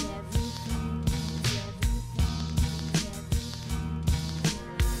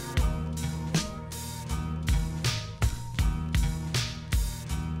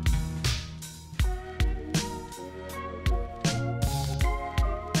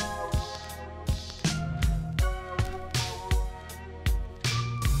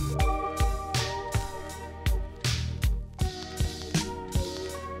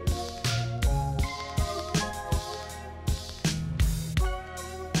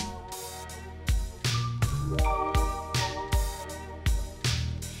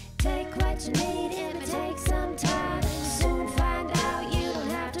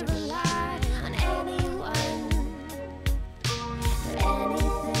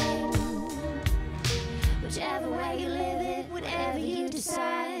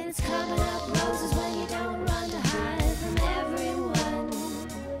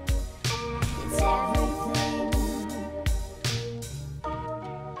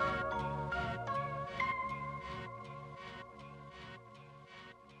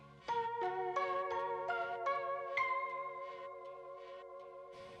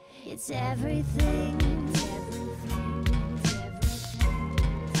 It's everything.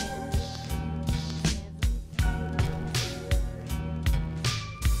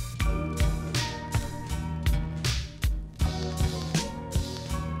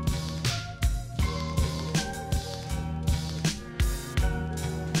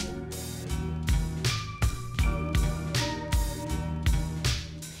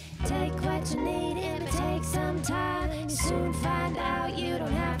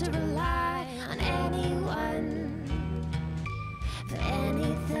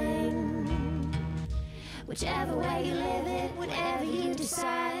 Whichever way you live it, whenever you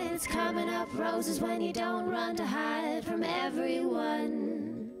decide, it's coming up roses when you don't run to hide from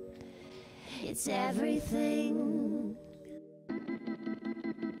everyone. It's everything.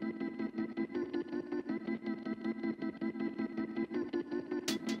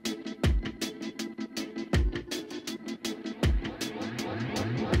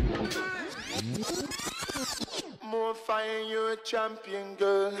 More fire, you're a champion,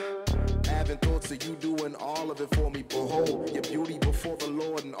 girl. Having thoughts of you doing all of it for me. Behold, your beauty before the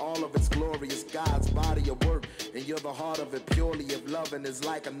Lord and all of its glory is God's body of work. And you're the heart of it purely. If loving is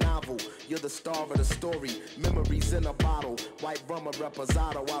like a novel, you're the star of the story. Memories in a bottle, white rum or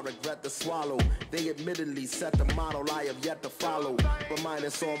reposado, I regret to swallow. They admittedly set the model I have yet to follow. But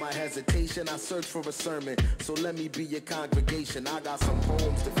minus all my hesitation, I search for a sermon. So let me be your congregation. I got some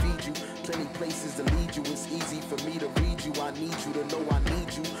poems to feed you, plenty places to lead you. It's easy for me to read you. I need you to know I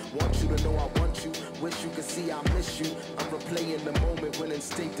need you. Want you to know I want you. Wish you could see I miss you. I'm replaying the moment when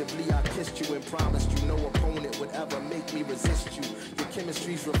instinctively I kissed you and promised you no opponent would ever make me resist you. Your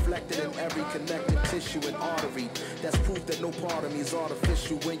chemistry's reflected in every connective tissue and artery. That's proof that no part of me is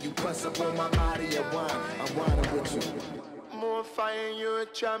artificial. When you press up on my body and wine, I'm whining with you. More fire, you're a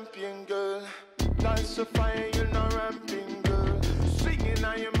champion, girl. That's a fire, you're not ramping, girl. Singing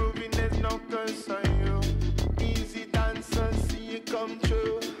and you're moving, there's no curse on you. Easy dancer, see you come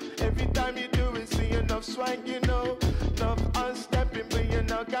true. Every time you do it, see enough swag, you know. Enough unstepping, but you're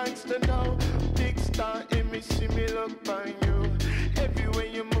not gangster, no. Big star in me, see me look on you. Everywhere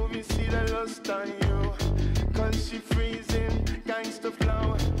you move, you see the lust on you. Cause she freezing, gangster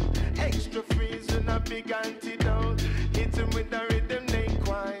flow. Extra freezing, a big antidote. Hit him with the rhythm, they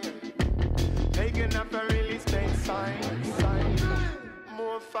quiet. Making up a really stay silent, silent.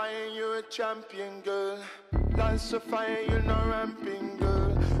 More fire, you're a champion, girl. Lots of fire, you're not ramping,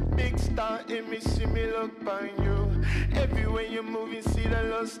 girl. Big star in me, see me look on you. Everywhere you move, you see the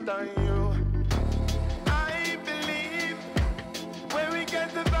lust on you. I believe when we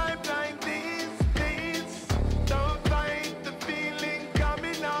get the vibe like these, don't fight the feeling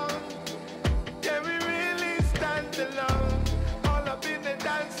coming on. Yeah, we really stand alone. All up in the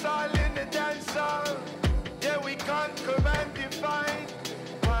dance hall, in the dance hall. Yeah, we conquer and define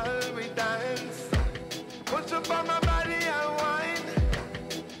while we dance. Put up on my body and wine.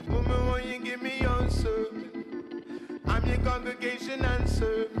 Woman, won't you give me your serving? I'm your congregation and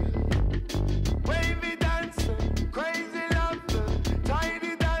serving. Wavy dancer, crazy lover,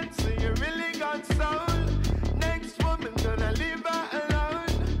 tidy dancer, you really got soul. Next woman, gonna leave her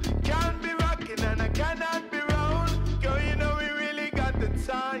alone. Can't be rocking and I cannot be rolled. Girl, you know we really got the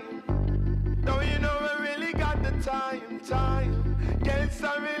time. No, you know we really got the time. Yes,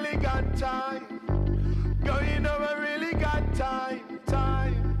 I really got time. Girl, you know I really got time.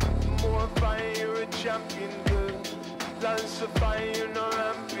 More fire, you're a champion, girl. Lots of fire, you're no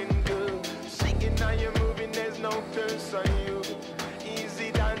ramping, girl. Singing now you're moving, there's no curse on you.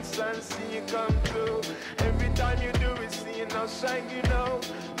 Easy dance and see you come true. Every time you do it, see you no shine, you know.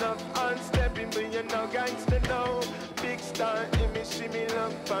 Enough unstepping, but you're no gangster, no. Big star in me, see me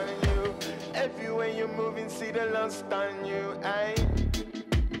love on you. Everywhere you're moving, see the lust on you, aye.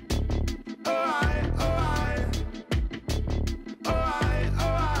 Oh, I, oh, I. Oh, I, oh,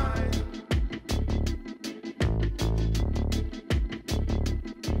 I.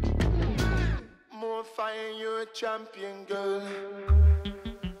 More fire, you're a champion, girl.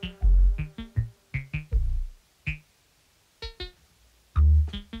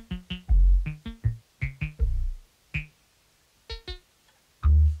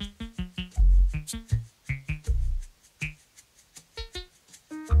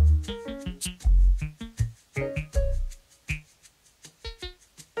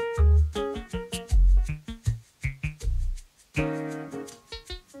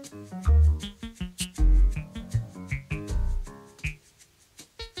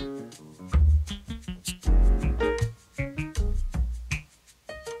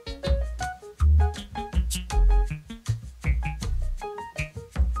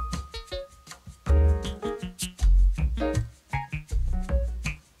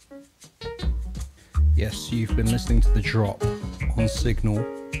 Yes, you've been listening to The Drop on Signal.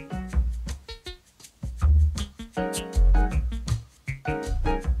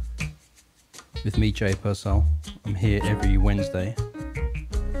 With me, Jay Purcell. I'm here every Wednesday,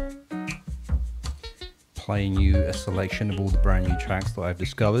 playing you a selection of all the brand new tracks that I've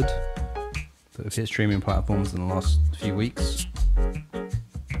discovered that have hit streaming platforms in the last few weeks.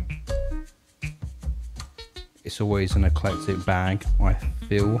 It's always an eclectic bag, I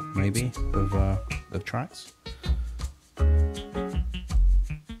feel, maybe, of tracks.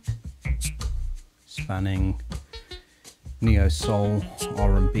 Spanning neo-soul,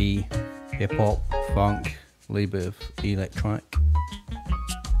 R&B, hip-hop, funk, a little bit of electronic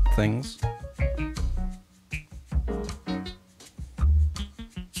things.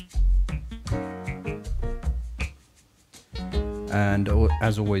 And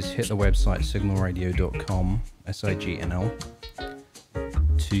as always, hit the website signalradio.com, SIGNL,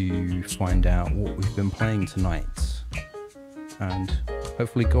 to find out what we've been playing tonight. And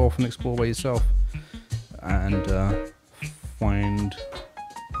hopefully go off and explore by yourself and find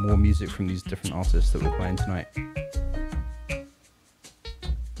more music from these different artists that we're playing tonight.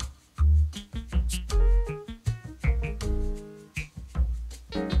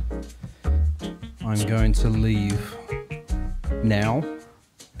 I'm going to leave now,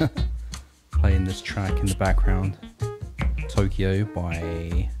 playing this track in the background, Tokyo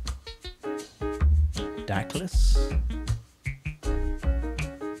by Dackless.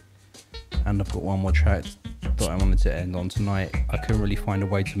 And I've got one more track that I wanted to end on tonight. I couldn't really find a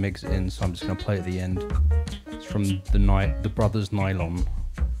way to mix it in, so I'm just going to play at the end. It's from the Brothers Nylon.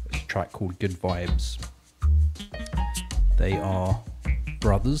 It's a track called Good Vibes. They are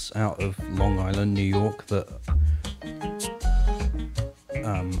brothers out of Long Island, New York, that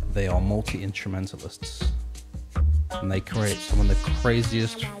they are multi-instrumentalists, and they create some of the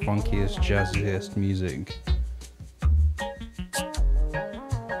craziest, funkiest, jazziest music.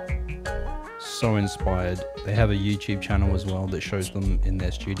 So inspired. They have a YouTube channel as well that shows them in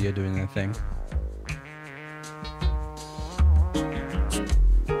their studio doing their thing.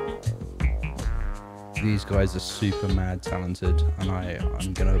 These guys are super mad talented, and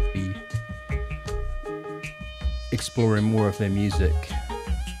I'm gonna be exploring more of their music.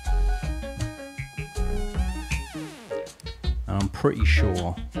 And I'm pretty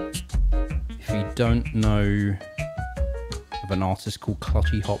sure, if you don't know of an artist called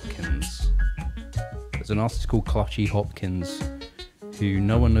Clutchy Hopkins, there's an artist called Clutchy Hopkins who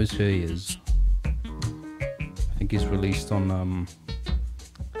no one knows who he is. I think he's released on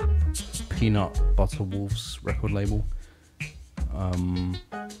Peanut Butter Wolf's record label. And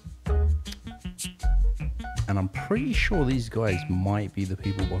I'm pretty sure these guys might be the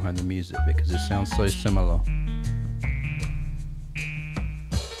people behind the music because it sounds so similar.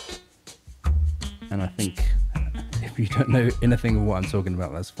 And I think if you don't know anything of what I'm talking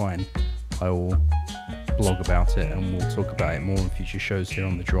about, that's fine. I will blog about it and we'll talk about it more in future shows here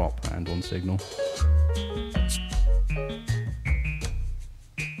on The Drop and on Signal.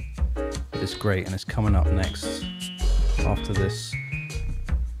 But it's great, and it's coming up next after this.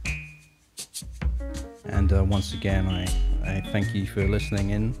 And once again, I thank you for listening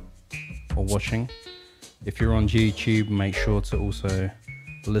in or watching. If you're on YouTube, make sure to also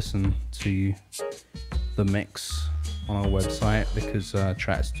listen to the mix on our website, because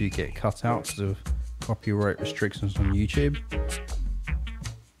tracks do get cut out because of copyright restrictions on YouTube.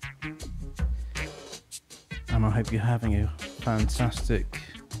 And I hope you're having a fantastic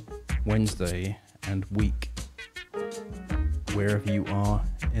Wednesday and week wherever you are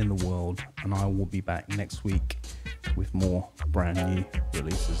in the world, and I will be back next week with more brand new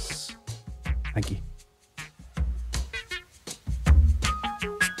releases. Thank you.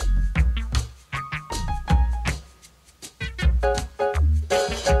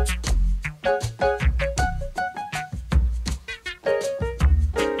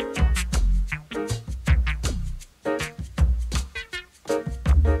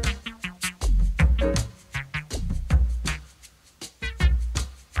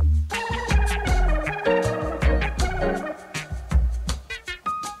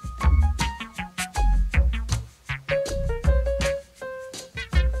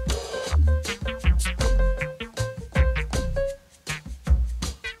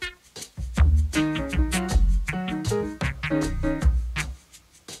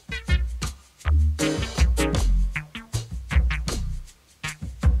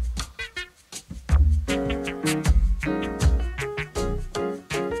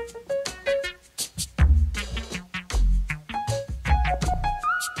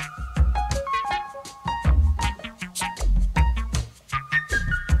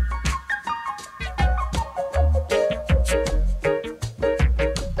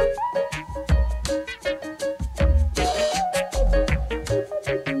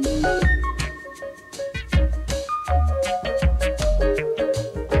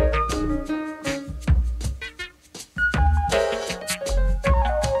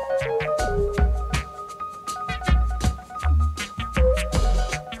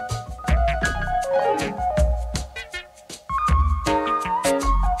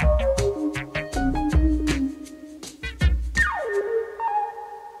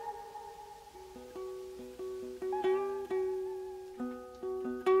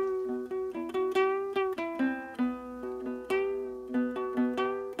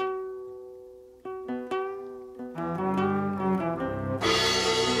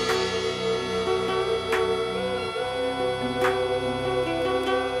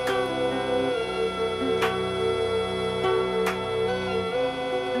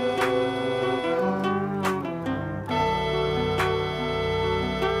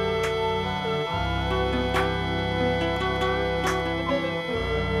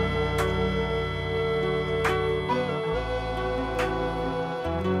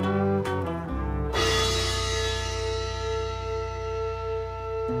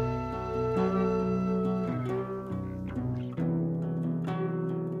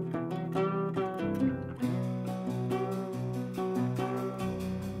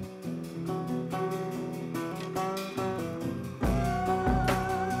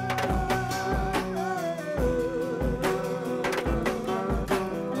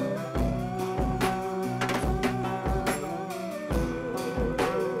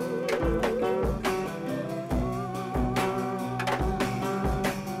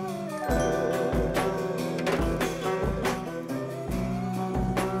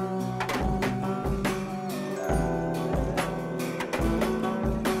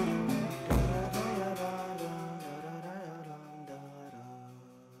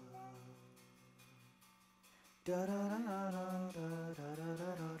 Da da da da da da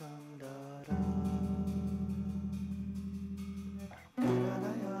da da.